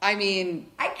seal. I mean,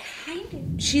 I kind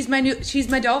of. She's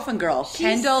my dolphin girl.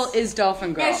 Kendall is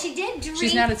dolphin girl. No, she did drink.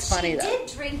 She's not as funny though. She did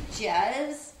drink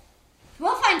jazz.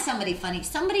 We'll find somebody funny.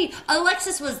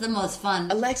 Alexis was the most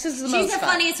fun. She's the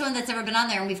funniest one that's ever been on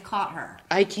there, and we've caught her.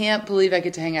 I can't believe I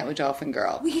get to hang out with Dolphin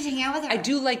Girl. We get to hang out with her. I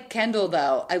do like Kendall,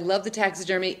 though. I love the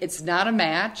taxidermy. It's not a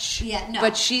match. Yeah, no.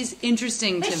 But she's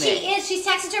interesting to me. She is. She's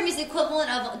taxidermy's the equivalent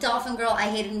of Dolphin Girl. I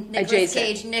hated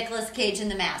Nicolas Cage in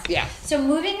The Mask. Yeah. So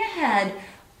moving ahead,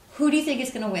 who do you think is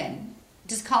going to win?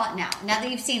 Just call it now that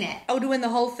you've seen it. Oh, to win the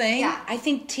whole thing? Yeah. I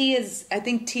think Tia's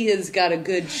got a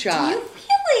good shot. Do you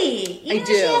really? Even though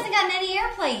she hasn't gotten any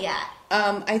airplay yet.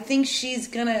 I think she's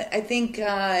gonna.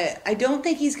 I don't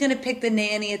think he's gonna pick the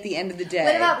nanny at the end of the day.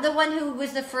 What about the one who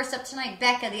was the first up tonight,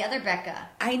 Becca, the other Becca?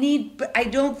 I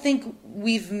don't think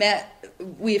we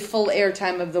have full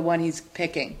airtime of the one he's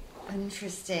picking.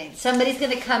 Interesting. Somebody's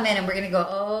going to come in and we're going to go,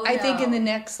 oh, I think in the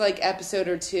next episode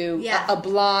or two, yeah. a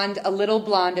little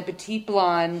blonde, a petite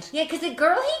blonde. Yeah, because the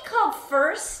girl he called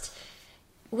first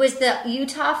was the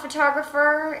Utah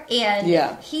photographer, and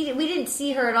we didn't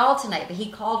see her at all tonight, but he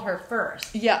called her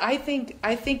first. Yeah, I think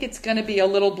it's going to be a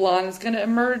little blonde. It's going to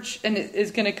emerge and it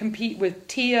is going to compete with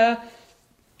Tia,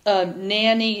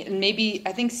 Nanny, and maybe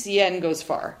I think Cien goes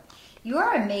far. You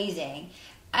are amazing.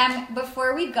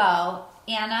 Before we go,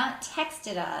 Anna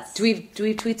texted us. Do we have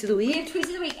tweets of the week? We have tweets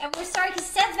of the week. And we're sorry because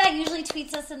Seth Bag usually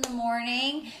tweets us in the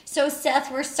morning. So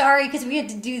Seth, we're sorry because we had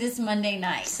to do this Monday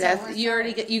night. Seth, so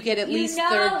you get at least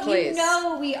third place. You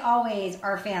know we always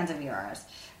are fans of yours.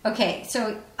 Okay,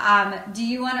 so do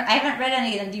you want to... I haven't read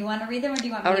any of them. Do you want to read them or do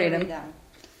you want me to read them?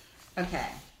 Okay.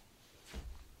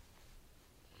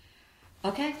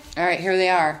 Okay. All right, here they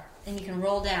are. And you can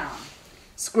roll down.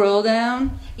 Scroll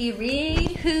down. You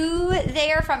read who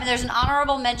they are from, and there's an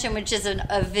honorable mention, which is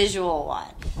a visual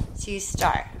one. So you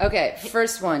start. Okay,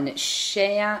 first one,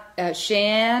 Shan. I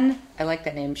like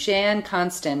that name. Shan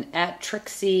Constant at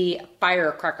Trixie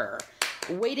Firecracker.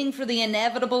 Waiting for the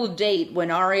inevitable date when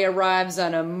Ari arrives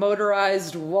on a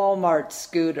motorized Walmart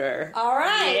scooter. All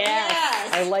right.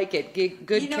 Yes. I like it. Good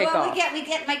kickoff. You know what we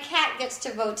get? My cat gets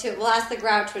to vote too. We'll ask the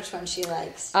Grouch which one she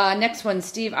likes. Next one,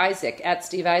 Steve Isaac at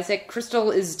Steve Isaac.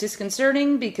 Crystal is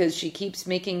disconcerting because she keeps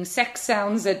making sex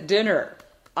sounds at dinner.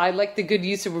 I like the good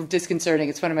use of disconcerting.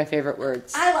 It's one of my favorite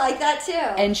words. I like that too.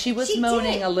 And she was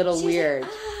moaning a little weird.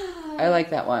 I like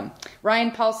that one.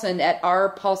 Ryan Paulson at R.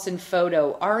 Paulson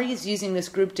Photo. Ari is using this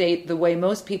group date the way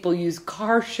most people use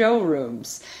car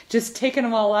showrooms. Just taking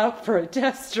them all out for a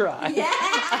test drive. Yeah.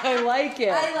 I like it.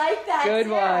 I like that Good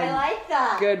too. one. I like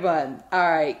that. Good one.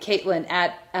 All right. Caitlin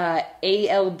at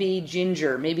ALB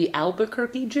Ginger. Maybe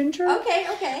Albuquerque Ginger?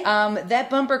 Okay.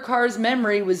 That bumper car's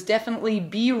memory was definitely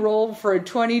B-roll for a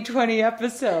 2020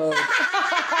 episode.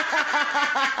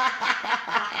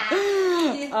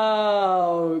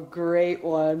 Oh, great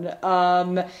one.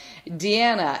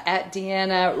 Deanna at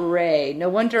Deanna Ray. No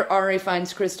wonder Ari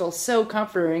finds Crystal so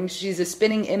comforting. She's a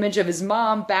spinning image of his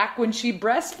mom back when she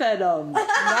breastfed him. Nice.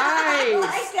 I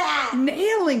like that.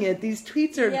 Nailing it. These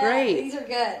tweets are great. These are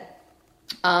good.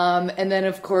 And then,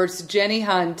 of course, Jenny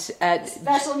Hunt at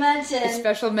Special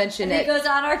mention. And it goes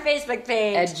on our Facebook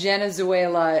page. At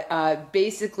Venezuela,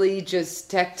 basically just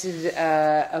texted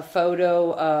a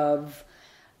photo of...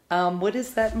 what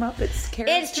is that Muppets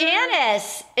character? It's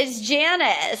Janice.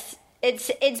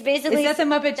 It's basically... Is that the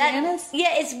Muppet Janice?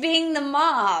 Yeah, it's being the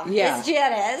mom. Yeah. It's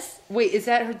Janice. Wait, is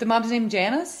that the mom's name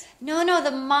Janice? No,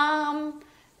 the mom...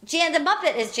 the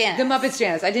Muppet is Janice. The Muppet's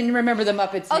Janice. I didn't remember the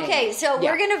Muppet's name. Okay, so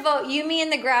we're going to vote. You, me,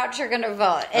 and the Grouch are going to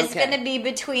vote. It's going to be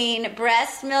between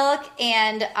breast milk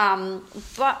and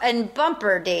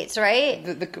bumper dates, right?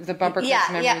 The bumper.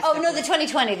 Yeah. Oh, no, the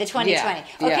 2020. Yeah.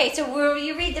 Okay, so will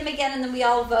you read them again and then we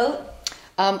all vote?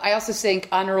 I also think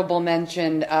honorable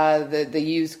mention the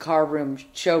used car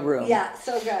showroom. Yeah,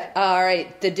 so good. All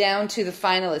right, down to the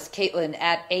finalists. Caitlin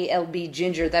at ALB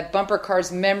Ginger. That bumper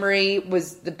car's memory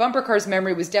was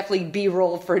definitely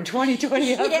B-roll for a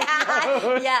 2020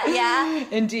 episode. Yeah.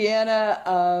 And Deanna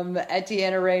at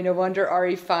Deanna Ray. No wonder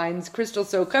Ari finds Crystal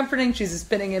so comforting. She's a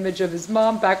spinning image of his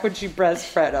mom back when she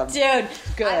breastfed him. Dude,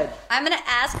 good. I'm gonna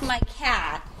ask my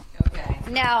cat. Okay.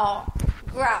 Now,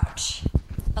 Grouch.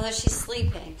 Although she's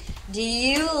sleeping. Do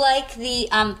you like the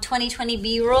 2020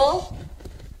 B-roll?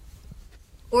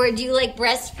 Or do you like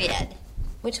breastfed?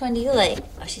 Which one do you like?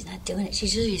 Oh, she's not doing it.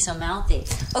 She's usually so mouthy.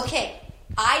 Okay,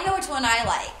 I know which one I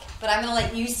like, but I'm going to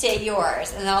let you say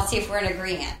yours, and then I'll see if we're in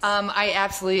agreement. I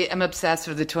absolutely am obsessed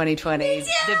with the 2020. Me too.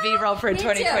 The B-roll for a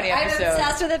 2020 episode. I'm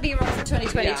obsessed with the B-roll for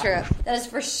 2020, Yeah. true. That is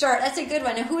for sure. That's a good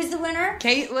one. And who is the winner?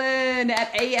 Caitlin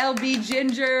at ALB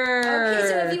Ginger. Okay,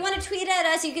 so if you want to tweet at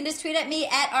us, you can just tweet at me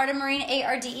at Ardemarine,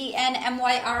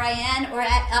 ARDENMYRIN, or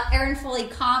at Erin Foley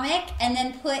Comic, and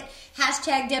then put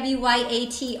hashtag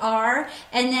WYATR.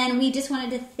 And then we just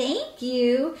wanted to thank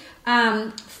you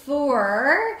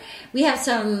we have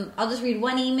some, I'll just read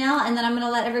one email, and then I'm going to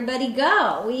let everybody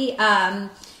go. You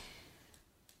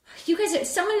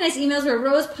guys, so many nice emails. We're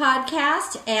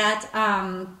rosepodcast at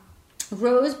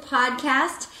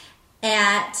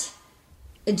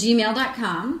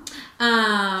gmail.com.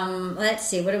 Let's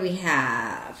see, what do we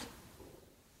have?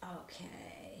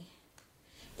 Okay.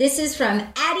 This is from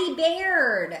Addie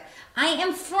Baird. I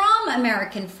am from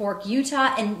American Fork,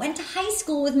 Utah, and went to high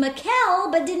school with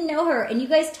Mikkel, but didn't know her. And you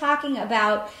guys talking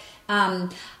about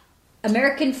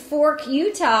American Fork,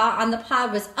 Utah on the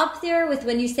pod was up there with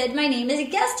when you said my name is a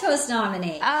guest host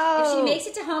nominee. Oh. If she makes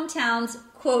it to hometowns,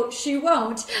 quote, she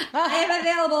won't, I am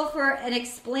available for an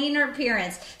explainer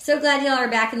appearance. So glad y'all are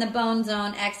back in the Bone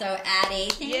Zone. XO,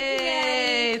 Addie.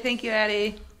 Yay! Thank you,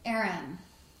 Addie. Erin.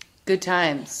 Good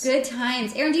times. Good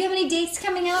times. Erin, do you have any dates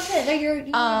coming up that are you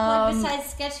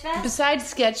besides Sketchfest?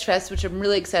 Besides Sketchfest, which I'm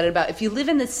really excited about, if you live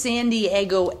in the San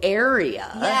Diego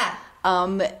area,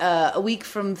 a week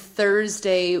from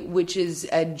Thursday, which is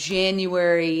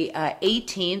January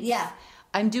 18th,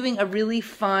 I'm doing a really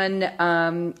fun,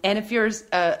 and if you're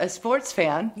a sports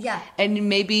fan, and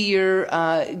maybe you're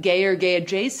gay or gay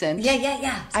adjacent,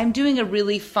 I'm doing a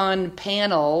really fun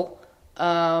panel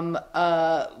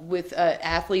with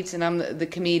athletes, and I'm the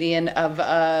comedian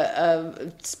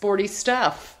of sporty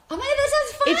stuff. Oh my God, that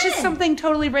sounds fun! It's just something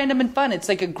totally random and fun. It's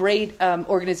like a great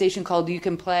organization called You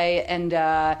Can Play, and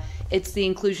it's the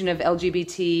inclusion of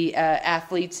LGBT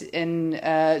athletes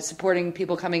and supporting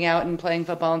people coming out and playing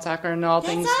football and soccer and all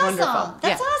things wonderful.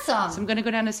 That's awesome. So I'm going to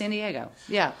go down to San Diego.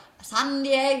 Yeah. San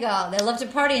Diego. They love to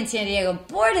party in San Diego.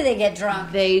 Boy, do they get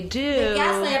drunk. They do. The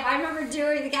Gaslight. I remember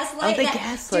doing the Gaslight. Oh, the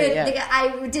Gaslight, dude, yeah.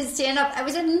 I did stand up. I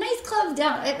was at a nice club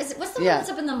down. What's the one that's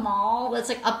up in the mall? That's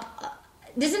like up.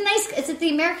 There's a nice. It's at the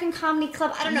American Comedy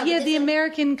Club. I don't know. Yeah, the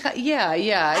American. Yeah.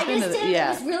 I just did. It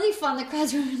was really fun. The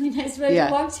crowds were really nice. But I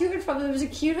walked to and from. There was a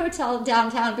cute hotel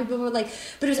downtown. People were like,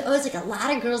 but it was always like a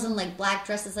lot of girls in like black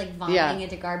dresses, like vomiting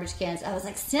into garbage cans. I was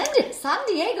like, San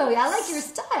Diego. I like your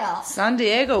style. San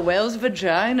Diego, whale's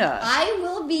vagina. I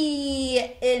will be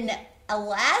in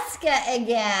Alaska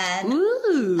again.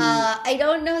 Ooh. I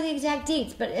don't know the exact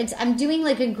dates, but I'm doing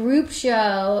like a group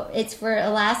show. It's for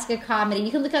Alaska Comedy. You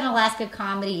can look on Alaska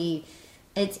Comedy.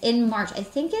 It's in March. I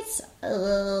think it's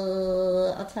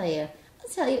I'll tell you.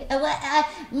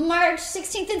 March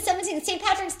 16th and 17th, St.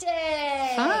 Patrick's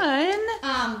Day. Fun.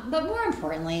 But more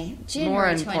importantly,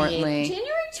 January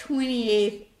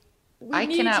 28th. I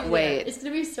cannot wait. It's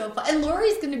going to be so fun. And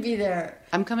Lori's going to be there.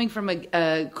 I'm coming from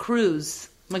a cruise.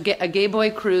 A gay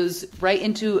boy cruise right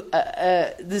into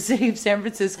the city of San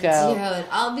Francisco. Dude,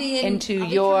 I'll be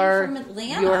your from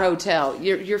Atlanta. Your hotel.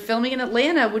 You're filming in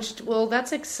Atlanta,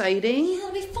 that's exciting. Yeah,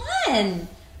 it'll be fun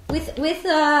with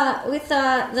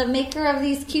the maker of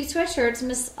these cute sweatshirts,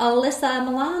 Miss Alyssa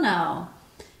Milano.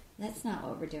 That's not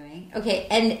what we're doing. Okay,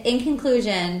 and in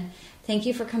conclusion, thank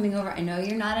you for coming over. I know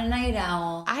you're not a night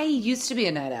owl. I used to be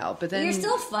a night owl, but then you're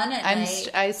still fun at night.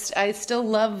 I still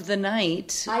love the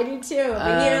night. I do too.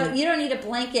 But you don't need a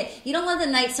blanket. You don't love the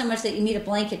night so much that you need a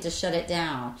blanket to shut it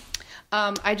down.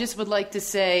 I just would like to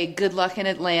say good luck in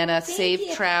Atlanta,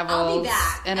 safe travels. I'll be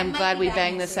back. And I'm glad we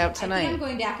banged this out tonight. I think I'm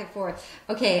going back and forth.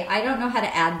 Okay, I don't know how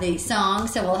to add the song,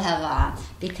 so we'll have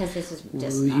because this is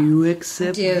just. Will you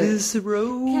accept this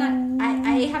rose?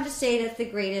 I have to say that's the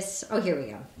greatest. Oh, here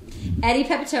we go. Eddie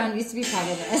Pepitone used to be part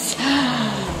of this.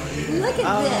 Look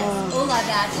at this. Hola,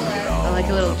 Bachelor. I like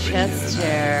a little chest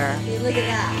chair. Look at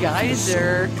that.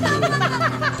 Geyser.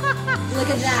 Look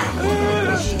at that.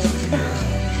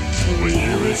 Will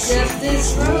you accept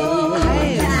this rose?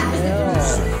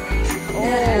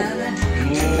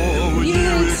 Will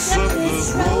you accept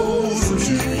this rose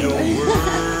into your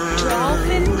world?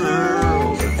 Dolphin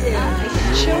girl.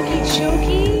 Choky.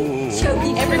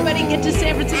 Everybody get to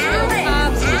San Francisco.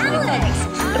 Alex.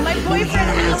 And my boyfriend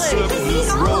Alex.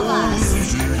 He's all of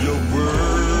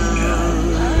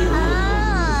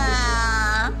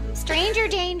us. Stranger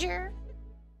danger.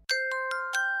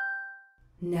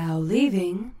 Now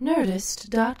leaving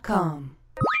Nerdist.com.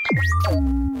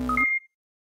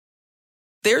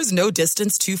 There's no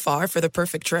distance too far for the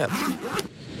perfect trip.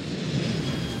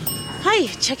 Hi,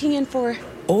 checking in for...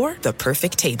 Or the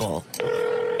perfect table.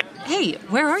 Hey,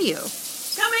 where are you?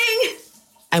 Coming!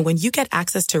 And when you get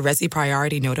access to Resi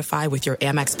Priority Notify with your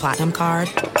Amex Platinum card...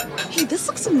 Hey, this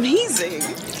looks amazing.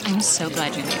 I'm so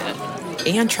glad you made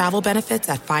it. And travel benefits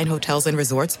at fine hotels and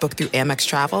resorts booked through Amex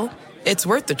Travel, it's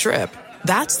worth the trip.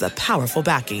 That's the powerful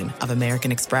backing of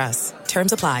American Express.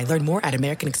 Terms apply. Learn more at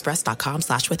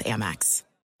americanexpress.com/withAmex.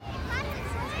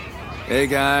 Hey,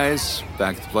 guys.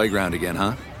 Back at the playground again,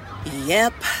 huh?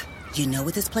 Yep. You know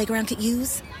what this playground could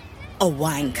use? A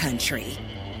wine country.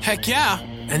 Heck yeah.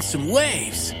 And some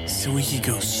waves so we could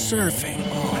go surfing.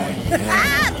 Oh,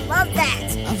 yeah. Love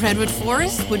that. A redwood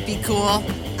forest would be cool.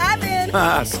 I'm in.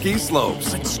 Ski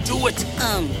slopes. Let's do it.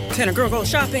 Can a girl go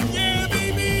shopping? Yeah,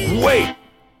 baby. Wait.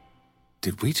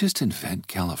 Did we just invent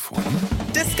California?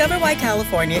 Discover why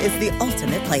California is the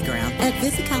ultimate playground at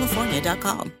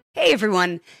visitcalifornia.com. Hey,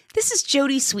 everyone. This is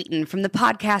Jodie Sweetin from the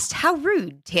podcast How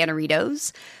Rude,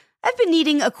 Tanneritos. I've been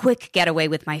needing a quick getaway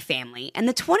with my family, and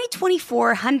the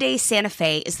 2024 Hyundai Santa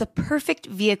Fe is the perfect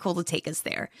vehicle to take us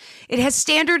there. It has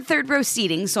standard third-row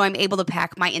seating, so I'm able to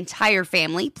pack my entire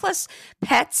family, plus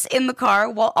pets, in the car,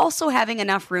 while also having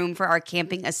enough room for our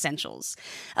camping essentials.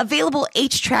 Available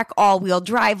H-Track all-wheel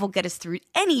drive will get us through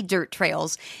any dirt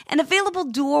trails, and available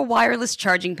dual wireless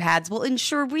charging pads will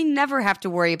ensure we never have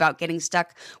to worry about getting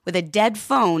stuck with a dead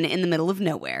phone in the middle of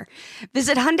nowhere.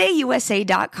 Visit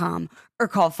HyundaiUSA.com or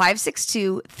call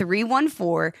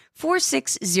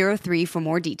 562-314-4603 for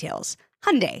more details.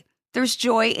 Hyundai, there's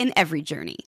joy in every journey.